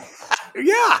 maybe?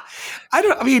 Yeah.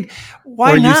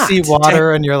 Why not? Or you see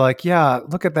water and you're like, yeah,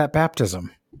 look at that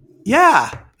baptism.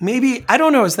 Yeah. Maybe, I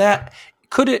don't know,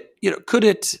 could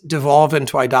it devolve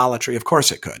into idolatry? Of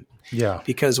course it could. Yeah.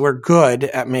 Because we're good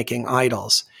at making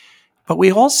idols. But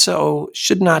we also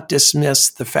should not dismiss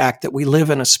the fact that we live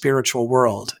in a spiritual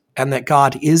world and that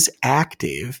God is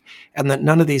active and that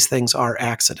none of these things are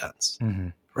accidents. Mm-hmm.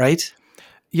 Right?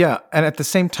 Yeah. And at the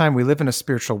same time, we live in a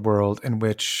spiritual world in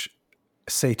which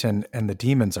Satan and the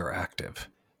demons are active.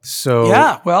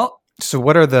 So, so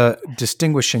what are the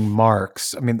distinguishing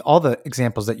marks? I mean, all the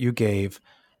examples that you gave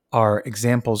are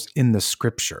examples in the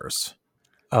scriptures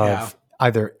of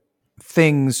either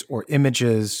things or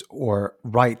images or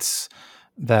rites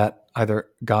that either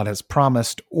God has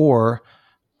promised or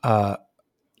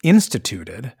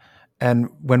instituted. And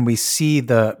when we see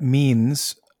the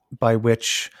means by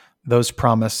which those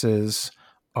promises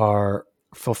are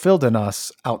fulfilled in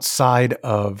us outside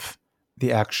of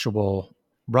the actual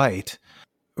rite,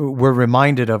 we're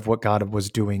reminded of what God was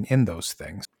doing in those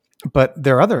things. But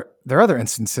there are other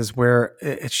instances where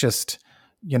it's just,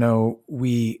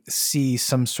 we see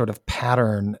some sort of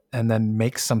pattern and then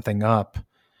make something up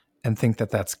and think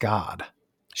that that's God.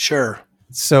 Sure.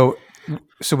 So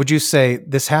would you say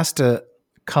this has to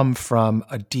come from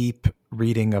a deep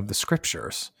reading of the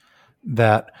scriptures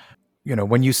that,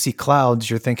 when you see clouds,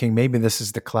 you're thinking maybe this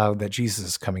is the cloud that Jesus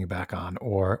is coming back on,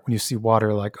 or when you see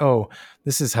water, like, oh,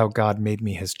 this is how God made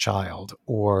me his child,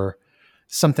 or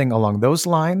something along those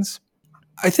lines?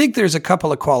 I think there's a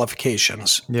couple of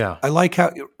qualifications. Yeah. I like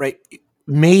how, right,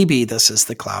 maybe this is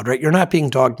the cloud, right? You're not being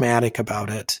dogmatic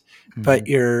about it, but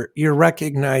you're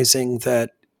recognizing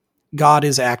that God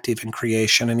is active in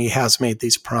creation and he has made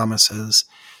these promises.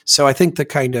 So I think the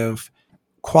kind of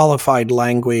qualified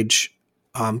language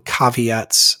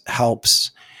caveats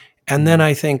helps. And then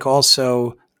I think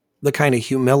also the kind of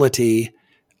humility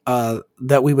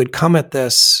that we would come at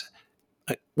this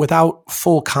without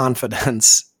full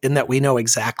confidence in that we know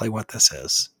exactly what this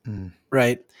is,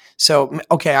 right? So,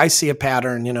 okay, I see a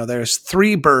pattern. There's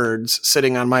 3 birds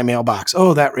sitting on my mailbox.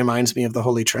 Oh, that reminds me of the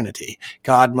Holy Trinity.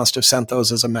 God must have sent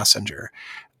those as a messenger.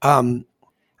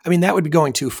 That would be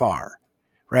going too far,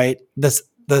 right?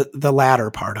 The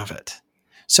latter part of it.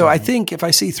 So I think if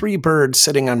I see 3 birds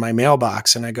sitting on my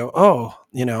mailbox and I go, oh,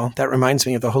 that reminds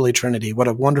me of the Holy Trinity. What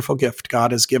a wonderful gift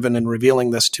God has given in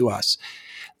revealing this to us.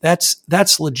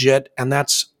 That's legit. And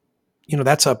that's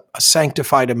a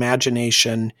sanctified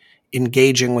imagination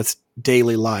engaging with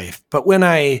daily life. But when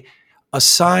I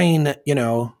assign,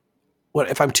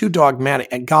 if I'm too dogmatic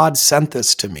and God sent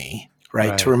this to me,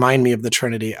 right, to remind me of the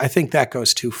Trinity, I think that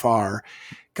goes too far.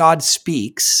 God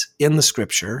speaks in the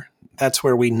scripture. That's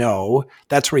where we know.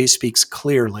 That's where he speaks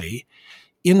clearly.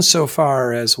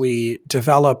 Insofar as we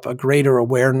develop a greater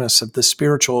awareness of the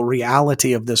spiritual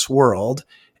reality of this world,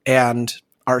 and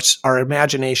our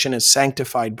imagination is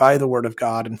sanctified by the word of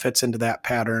God and fits into that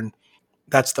pattern,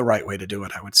 that's the right way to do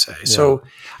it, I would say. Yeah. So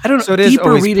I don't know. So it is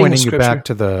always pointing you back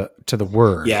to the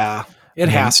word. Yeah, it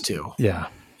has to. Yeah.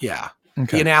 Yeah.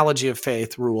 Okay. The analogy of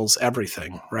faith rules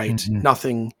everything, right? Mm-hmm.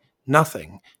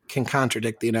 Nothing can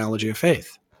contradict the analogy of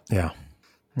faith. Yeah.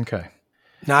 Okay.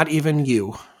 Not even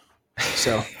you.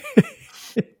 So,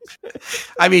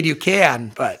 you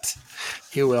can, but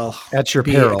you will at your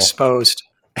be peril. Exposed.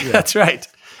 Yeah. That's right.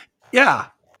 Yeah.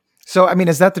 So,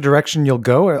 is that the direction you'll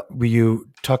go? Will you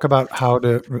talk about how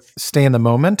to stay in the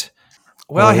moment?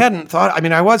 Well, I hadn't thought.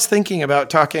 I was thinking about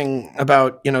talking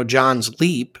about John's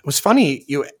leap. It was funny.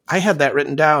 I had that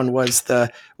written down. Was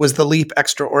the leap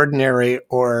extraordinary,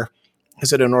 or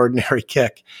is it an ordinary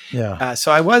kick? Yeah.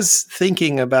 So I was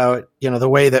thinking about the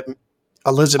way that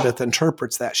Elizabeth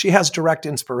interprets that. She has direct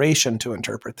inspiration to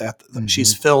interpret that. Mm-hmm.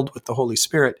 She's filled with the Holy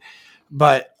Spirit.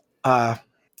 But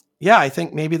I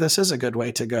think maybe this is a good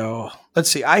way to go. Let's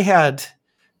see. I had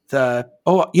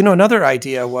another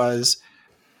idea was,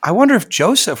 I wonder if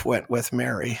Joseph went with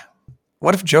Mary.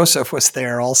 What if Joseph was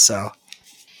there also?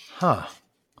 Huh.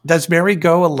 Does Mary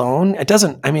go alone? It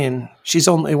doesn't, she's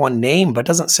only one name, but it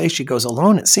doesn't say she goes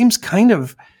alone. It seems kind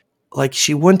of like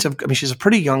she wouldn't have, she's a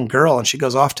pretty young girl and she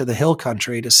goes off to the hill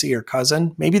country to see her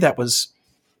cousin. Maybe that was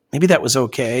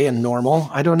okay and normal.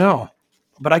 I don't know.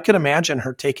 But I could imagine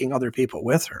her taking other people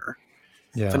with her.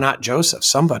 Yeah. But not Joseph,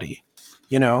 somebody,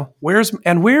 where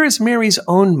is Mary's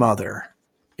own mother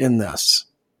in this?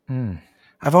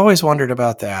 I've always wondered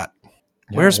about that.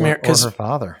 Yeah, Where's Mary? Or her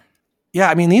father.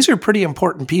 Yeah, these are pretty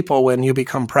important people when you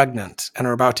become pregnant and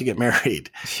are about to get married.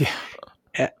 Yeah.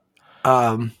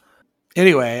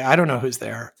 Anyway, I don't know who's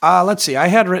there. Let's see. I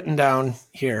had written down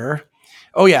here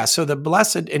Oh, yeah. So the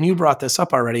blessed, and you brought this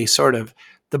up already, sort of,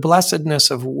 the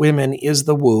blessedness of women is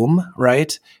the womb,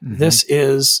 right? Mm-hmm. This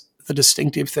is the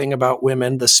distinctive thing about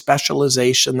women, the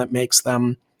specialization that makes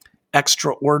them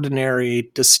extraordinary,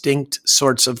 distinct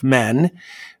sorts of men,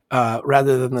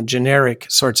 rather than the generic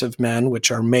sorts of men,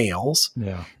 which are males.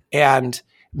 Yeah. And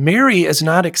Mary is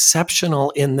not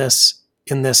exceptional in this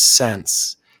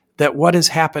sense, that what has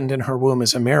happened in her womb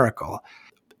is a miracle.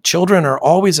 Children are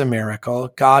always a miracle.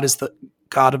 God is the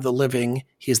God of the living.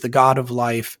 He's the God of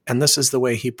life. And this is the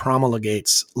way he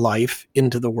promulgates life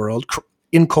into the world,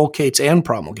 inculcates and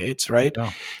promulgates, right?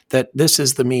 Yeah. That this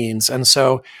is the means. And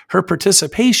so her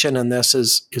participation in this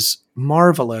is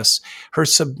marvelous. Her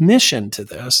submission to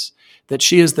this, that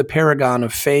she is the paragon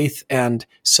of faith and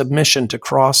submission to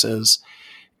crosses,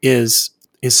 is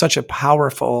such a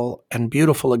powerful and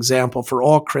beautiful example for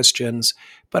all Christians,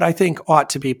 but I think ought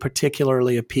to be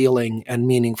particularly appealing and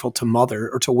meaningful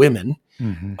to women,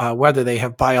 whether they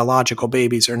have biological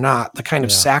babies or not. The kind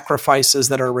of sacrifices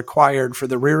that are required for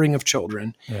the rearing of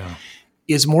children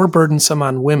is more burdensome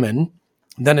on women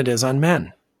than it is on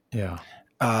men. Yeah,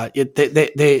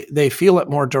 they feel it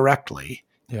more directly,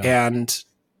 and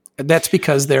that's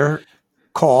because their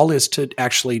call is to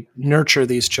actually nurture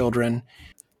these children,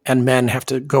 and men have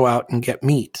to go out and get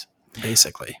meat,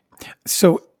 basically.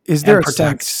 So is there a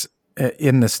sense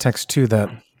in this text, too,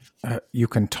 that you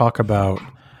can talk about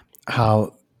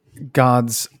how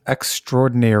God's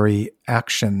extraordinary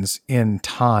actions in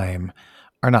time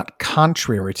are not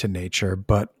contrary to nature,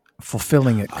 but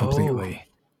fulfilling it completely?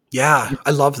 Yeah, I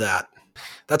love that.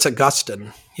 That's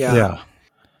Augustine. Yeah.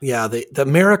 The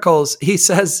miracles, he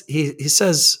says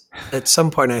at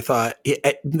some point, I thought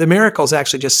the miracles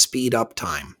actually just speed up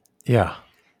time. Yeah.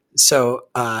 So,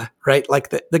 right, like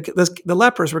the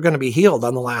lepers were going to be healed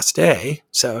on the last day,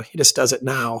 so he just does it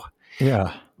now.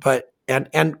 Yeah. But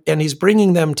and he's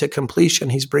bringing them to completion.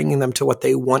 He's bringing them to what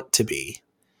they want to be.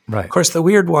 Right. Of course, the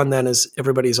weird one then is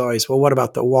everybody's always, well, what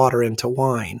about the water into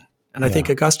wine? And I think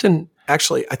Augustine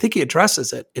actually, I think he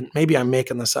addresses it. And maybe I'm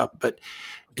making this up, but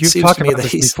it You've seems talked to me about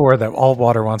that this before, that all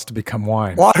water wants to become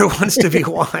wine. Water wants to be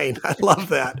wine. I love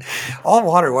that. All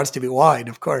water wants to be wine,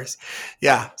 of course.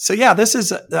 Yeah. So this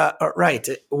is right.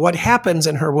 What happens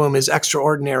in her womb is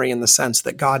extraordinary in the sense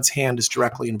that God's hand is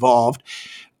directly involved.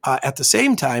 At the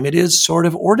same time, it is sort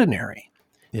of ordinary.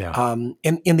 Yeah.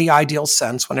 In the ideal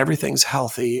sense, when everything's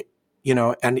healthy,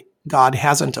 and God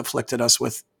hasn't afflicted us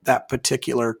with that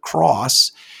particular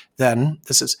cross, then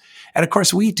this is, and of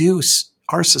course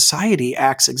our society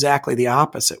acts exactly the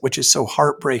opposite, which is so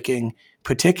heartbreaking,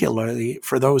 particularly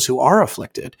for those who are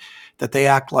afflicted, that they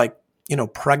act like,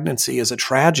 pregnancy is a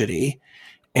tragedy.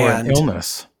 Or an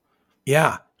illness.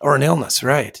 Yeah, or an illness,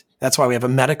 right. That's why we have a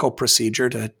medical procedure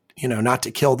to, not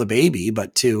to kill the baby,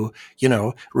 but to,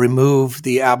 remove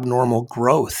the abnormal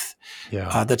growth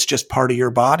that's just part of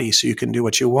your body so you can do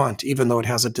what you want, even though it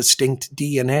has a distinct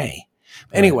DNA. Right.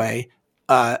 Anyway,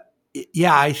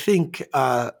 I think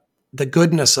the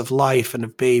goodness of life and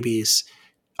of babies.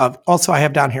 Also, I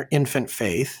have down here infant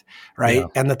faith, right? Yeah.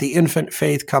 And that the infant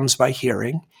faith comes by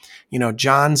hearing.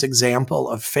 John's example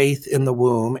of faith in the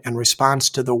womb and response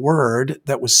to the word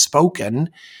that was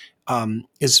spoken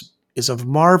is of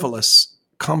marvelous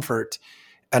comfort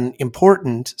and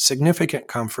important, significant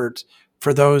comfort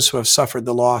for those who have suffered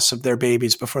the loss of their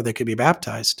babies before they could be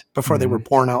baptized, before they were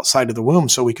born outside of the womb,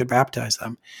 so we could baptize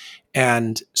them.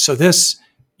 And so this,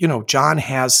 John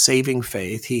has saving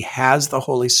faith. He has the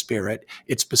Holy Spirit.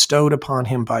 It's bestowed upon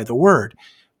him by the word.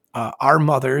 Our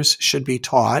mothers should be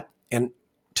taught and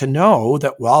to know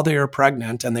that while they are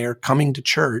pregnant and they are coming to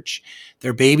church,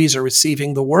 their babies are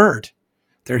receiving the word.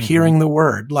 They're hearing the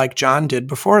word like John did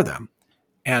before them.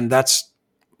 And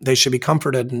they should be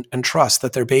comforted and trust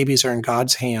that their babies are in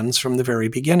God's hands from the very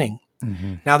beginning.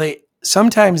 Mm-hmm. Now,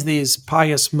 sometimes these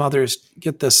pious mothers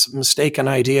get this mistaken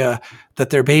idea that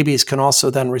their babies can also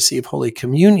then receive Holy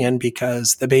Communion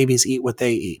because the babies eat what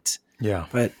they eat. Yeah.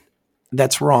 But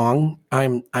that's wrong.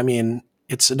 I mean,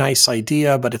 it's a nice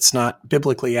idea, but it's not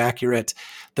biblically accurate.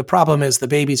 The problem is the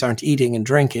babies aren't eating and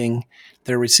drinking.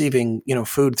 They're receiving,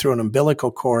 food through an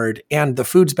umbilical cord, and the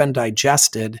food's been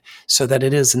digested so that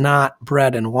it is not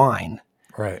bread and wine.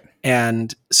 Right.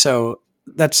 And so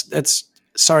that's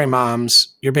sorry,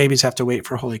 moms, your babies have to wait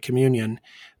for Holy Communion.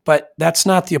 But that's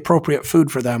not the appropriate food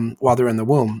for them while they're in the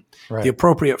womb. Right. The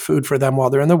appropriate food for them while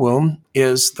they're in the womb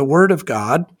is the Word of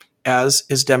God, as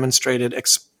is demonstrated,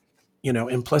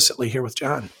 implicitly here with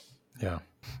John. Yeah.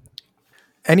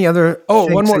 Any other?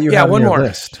 One more. Yeah, one more.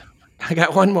 List? I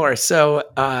got one more. So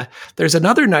there's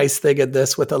another nice thing in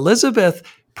this with Elizabeth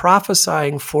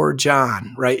prophesying for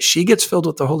John, right? She gets filled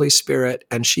with the Holy Spirit,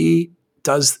 and she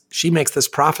makes this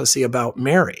prophecy about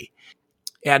Mary,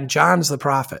 and John's the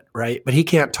prophet, right? But he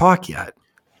can't talk yet.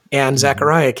 And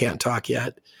Zechariah can't talk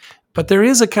yet. But there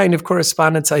is a kind of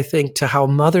correspondence, I think, to how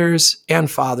mothers and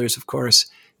fathers, of course,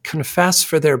 confess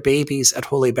for their babies at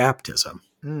holy baptism.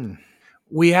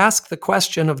 We ask the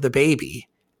question of the baby,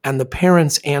 and the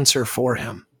parents answer for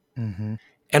him.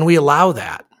 And we allow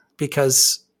that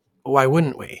because why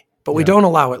wouldn't we? But we don't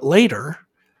allow it later,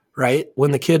 right?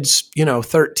 When the kid's,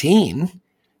 13,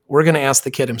 we're going to ask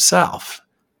the kid himself,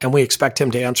 and we expect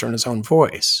him to answer in his own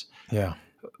voice. Yeah.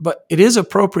 But it is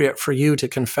appropriate for you to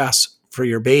confess for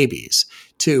your babies,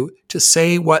 to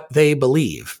say what they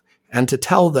believe and to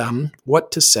tell them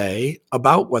what to say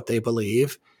about what they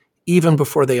believe, even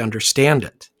before they understand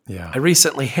it. Yeah. I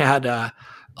recently had a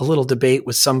little debate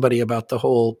with somebody about the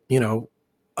whole,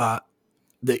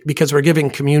 because we're giving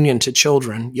communion to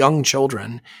children, young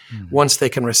children, once they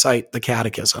can recite the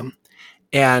catechism.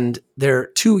 And they're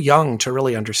too young to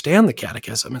really understand the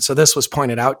catechism. And so this was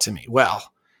pointed out to me.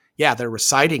 Well, yeah, they're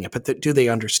reciting it, but do they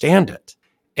understand it?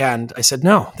 And I said,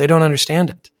 no, they don't understand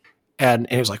it. And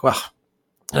he was like, well,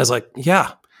 and I was like,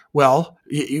 yeah, well,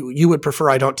 you would prefer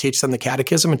I don't teach them the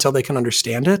catechism until they can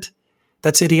understand it?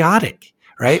 That's idiotic,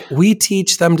 right? We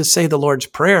teach them to say the Lord's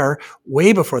Prayer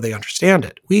way before they understand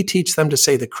it. We teach them to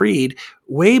say the creed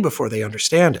way before they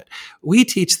understand it. We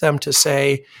teach them to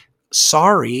say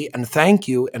sorry and thank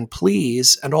you and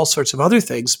please and all sorts of other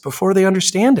things before they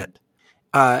understand it.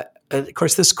 Of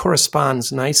course, this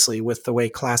corresponds nicely with the way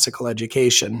classical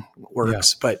education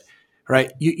works. But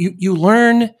right, you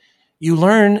learn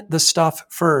the stuff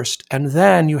first, and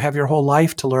then you have your whole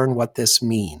life to learn what this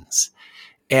means.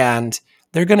 And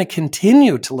they're going to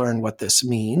continue to learn what this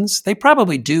means. They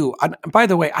probably do. By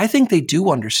the way, I think they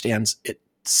do understand it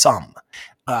some.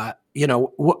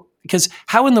 Because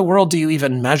how in the world do you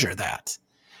even measure that?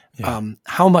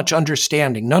 How much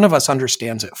understanding? None of us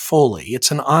understands it fully.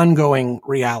 It's an ongoing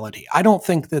reality. I don't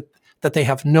think that they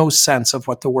have no sense of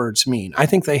what the words mean. I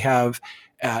think they have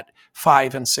at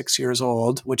 5 and 6 years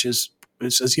old, which is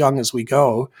as young as we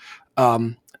go,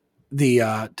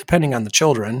 depending on the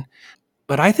children.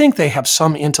 But I think they have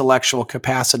some intellectual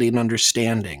capacity and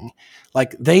understanding.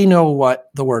 Like they know what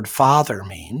the word father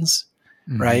means.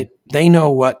 Right? They know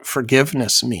what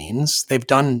forgiveness means. They've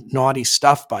done naughty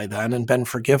stuff by then and been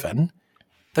forgiven.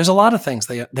 There's a lot of things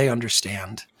they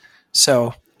understand.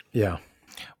 So, yeah.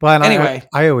 Well, and anyway,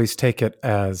 I always take it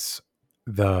as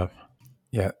the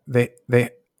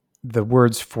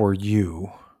words for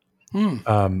you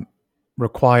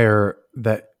require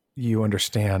that you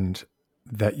understand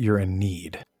that you're in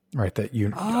need, right? That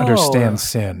you understand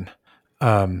sin.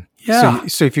 So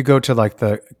if you go to like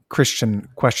the Christian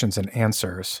questions and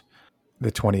answers, the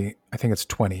 20, I think it's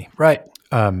 20. Right.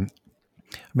 I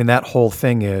mean, that whole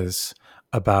thing is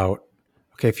about,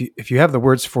 okay, if you have the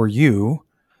words for you,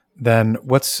 then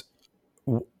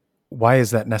why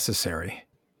is that necessary?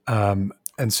 And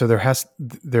so there has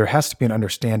to be an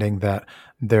understanding that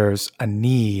there's a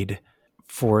need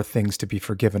for things to be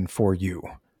forgiven for you.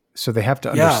 So they have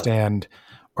to understand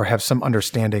or have some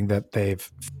understanding that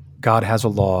God has a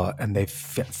law and they've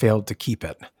failed to keep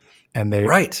it. And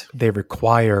they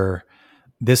require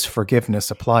this forgiveness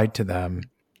applied to them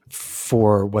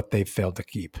for what they've failed to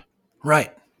keep.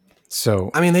 Right.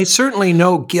 So, I mean, they certainly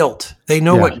know guilt. They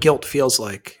know what guilt feels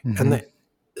like. And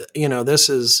this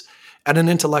is at an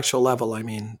intellectual level. I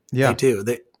mean, they do.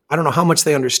 I don't know how much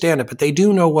they understand it, but they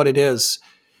do know what it is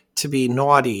to be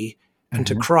naughty and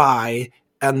to cry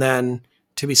and then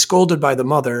to be scolded by the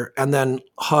mother and then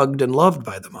hugged and loved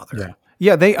by the mother.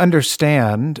 Yeah, they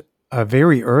understand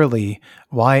very early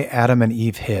why Adam and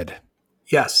Eve hid.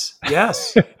 Yes.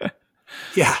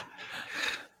 Yeah.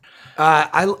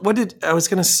 I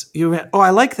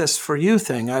like this for you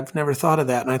thing. I've never thought of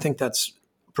that. And I think that's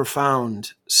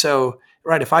profound. So,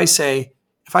 right. If I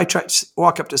try to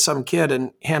walk up to some kid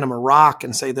and hand him a rock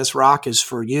and say, this rock is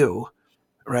for you,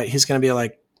 right? He's going to be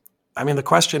like, I mean, the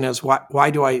question is,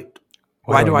 why do I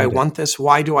want this?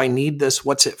 Why do I need this?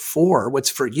 What's it for? What's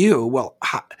for you? Well,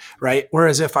 right.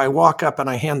 Whereas if I walk up and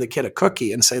I hand the kid a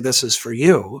cookie and say, this is for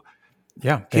you,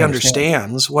 he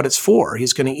understands what it's for.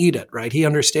 He's going to eat it, right? He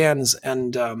understands.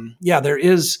 And there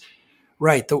is,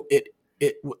 right.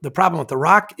 The problem with the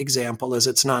rock example is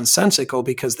it's nonsensical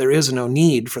because there is no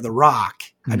need for the rock.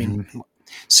 I mean,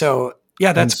 so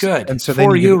that's good. And so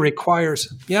for you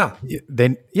requires,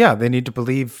 they need to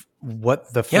believe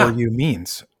what the for you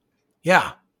means.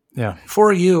 Yeah.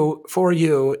 For you,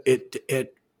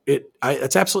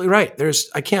 it's absolutely right.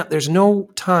 There's no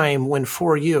time when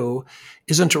for you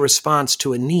isn't a response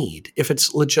to a need if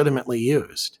it's legitimately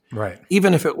used. Right.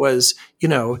 Even if it was,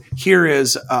 here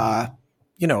is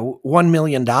 $1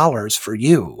 million for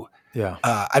you. Yeah.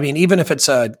 I mean, even if it's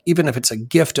a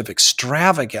gift of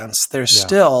extravagance, there's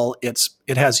still,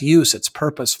 it has use. It's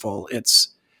purposeful.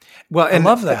 I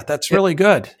love that. That's really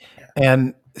good.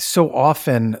 And so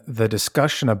often the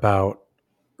discussion about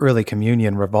early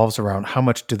communion revolves around how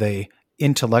much do they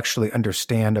intellectually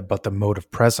understand about the mode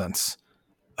of presence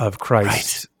of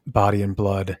Christ's body and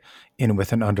blood in,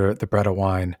 with, and under the bread of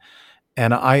wine.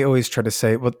 And I always try to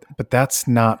say, well, but that's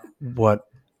not what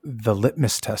the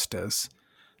litmus test is.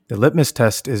 The litmus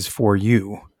test is for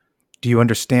you. Do you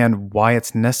understand why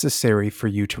it's necessary for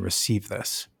you to receive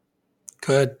this?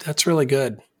 Good. That's really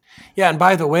good. Yeah. And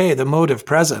by the way, the mode of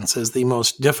presence is the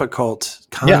most difficult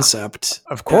concept.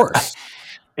 Yeah, of course.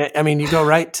 I mean, you go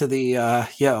right to the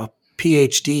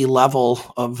PhD level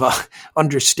of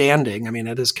understanding. I mean,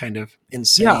 it is kind of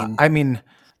insane. Yeah. I mean,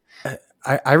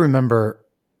 I remember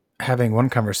having one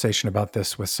conversation about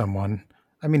this with someone.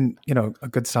 I mean, a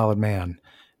good solid man,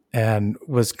 and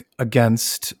was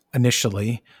against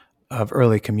initially of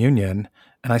early communion.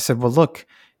 And I said, well, look,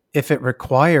 if it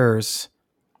requires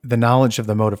the knowledge of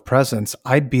the mode of presence,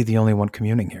 I'd be the only one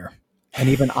communing here. And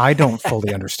even I don't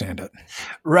fully understand it.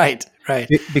 Right.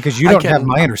 Because you don't have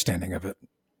my understanding of it.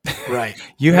 Right.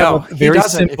 You have a very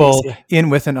simple in,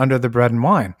 with, and under the bread and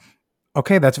wine.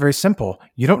 Okay, that's very simple.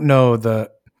 You don't know the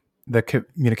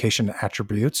communication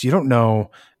attributes. You don't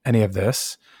know any of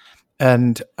this.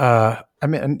 And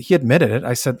and he admitted it.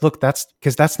 I said, look, that's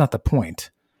not the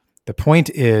point. The point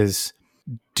is,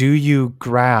 do you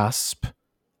grasp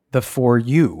the for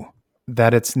you,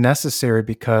 that it's necessary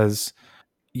because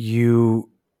you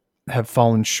have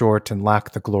fallen short and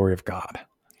lack the glory of God?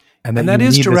 And that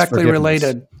is directly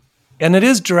related. And it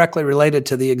is directly related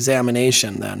to the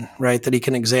examination then, right? That he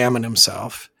can examine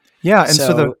himself. Yeah. And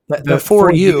so the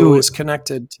for you is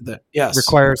connected to the,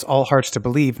 requires all hearts to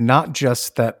believe, not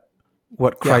just that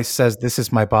what Christ says, this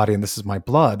is my body and this is my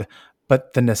blood,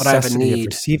 but the necessity of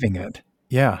receiving it.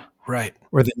 Yeah. Right.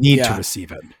 Or the need to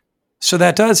receive it. So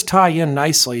that does tie in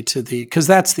nicely to because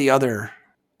that's the other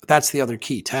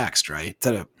key text, right?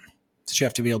 That you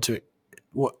have to be able to,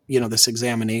 this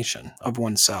examination of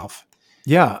oneself.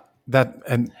 Yeah.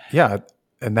 And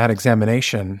that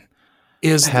examination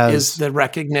is the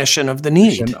recognition of the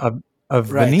need of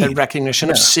the need, the recognition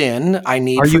of sin. I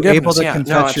need. Are you forgiveness. able to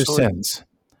confess your sins?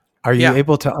 Are you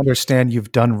able to understand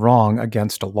you've done wrong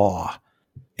against a law,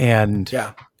 and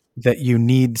that you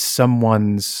need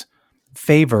someone's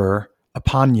favor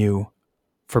upon you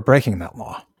for breaking that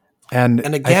law? And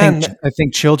again, I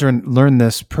think children learn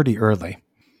this pretty early.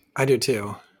 I do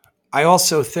too. I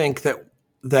also think that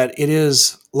it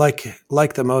is like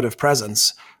the mode of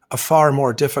presence, a far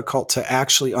more difficult to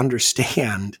actually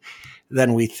understand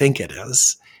than we think it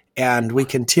is. And we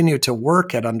continue to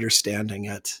work at understanding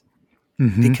it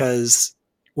because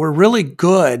we're really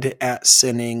good at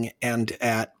sinning and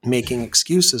at making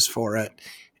excuses for it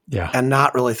and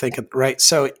not really thinking, right?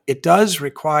 So it does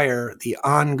require the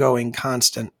ongoing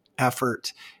constant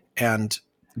effort and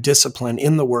discipline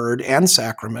in the word and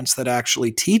sacraments that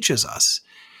actually teaches us,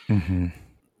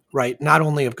 right? Not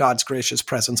only of God's gracious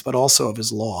presence, but also of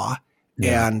his law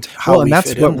and how we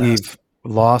fit in. Well, and that's what we've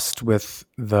lost with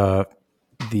the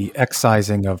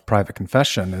excising of private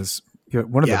confession is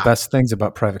one of the best things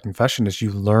about private confession is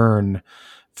you learn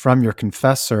from your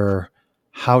confessor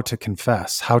how to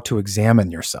confess, how to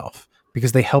examine yourself,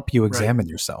 because they help you examine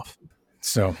yourself.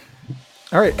 So,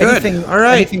 all right. Good.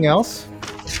 Anything else?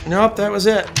 Nope, that was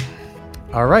it.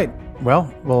 All right. Well,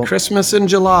 Christmas in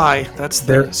July. That's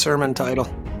the sermon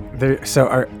title. So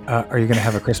are you going to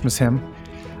have a Christmas hymn?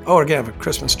 Oh, we're going to have a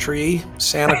Christmas tree,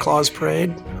 Santa Claus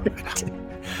parade.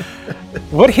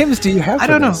 What hymns do you have? I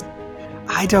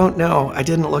don't know. I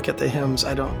didn't look at the hymns.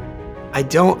 I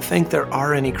don't think there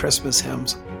are any Christmas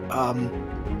hymns. I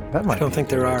don't think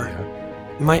there are.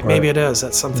 Maybe it is.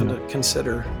 That's something to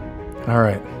consider. All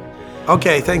right.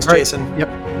 Okay. Thanks, Jason. Yep.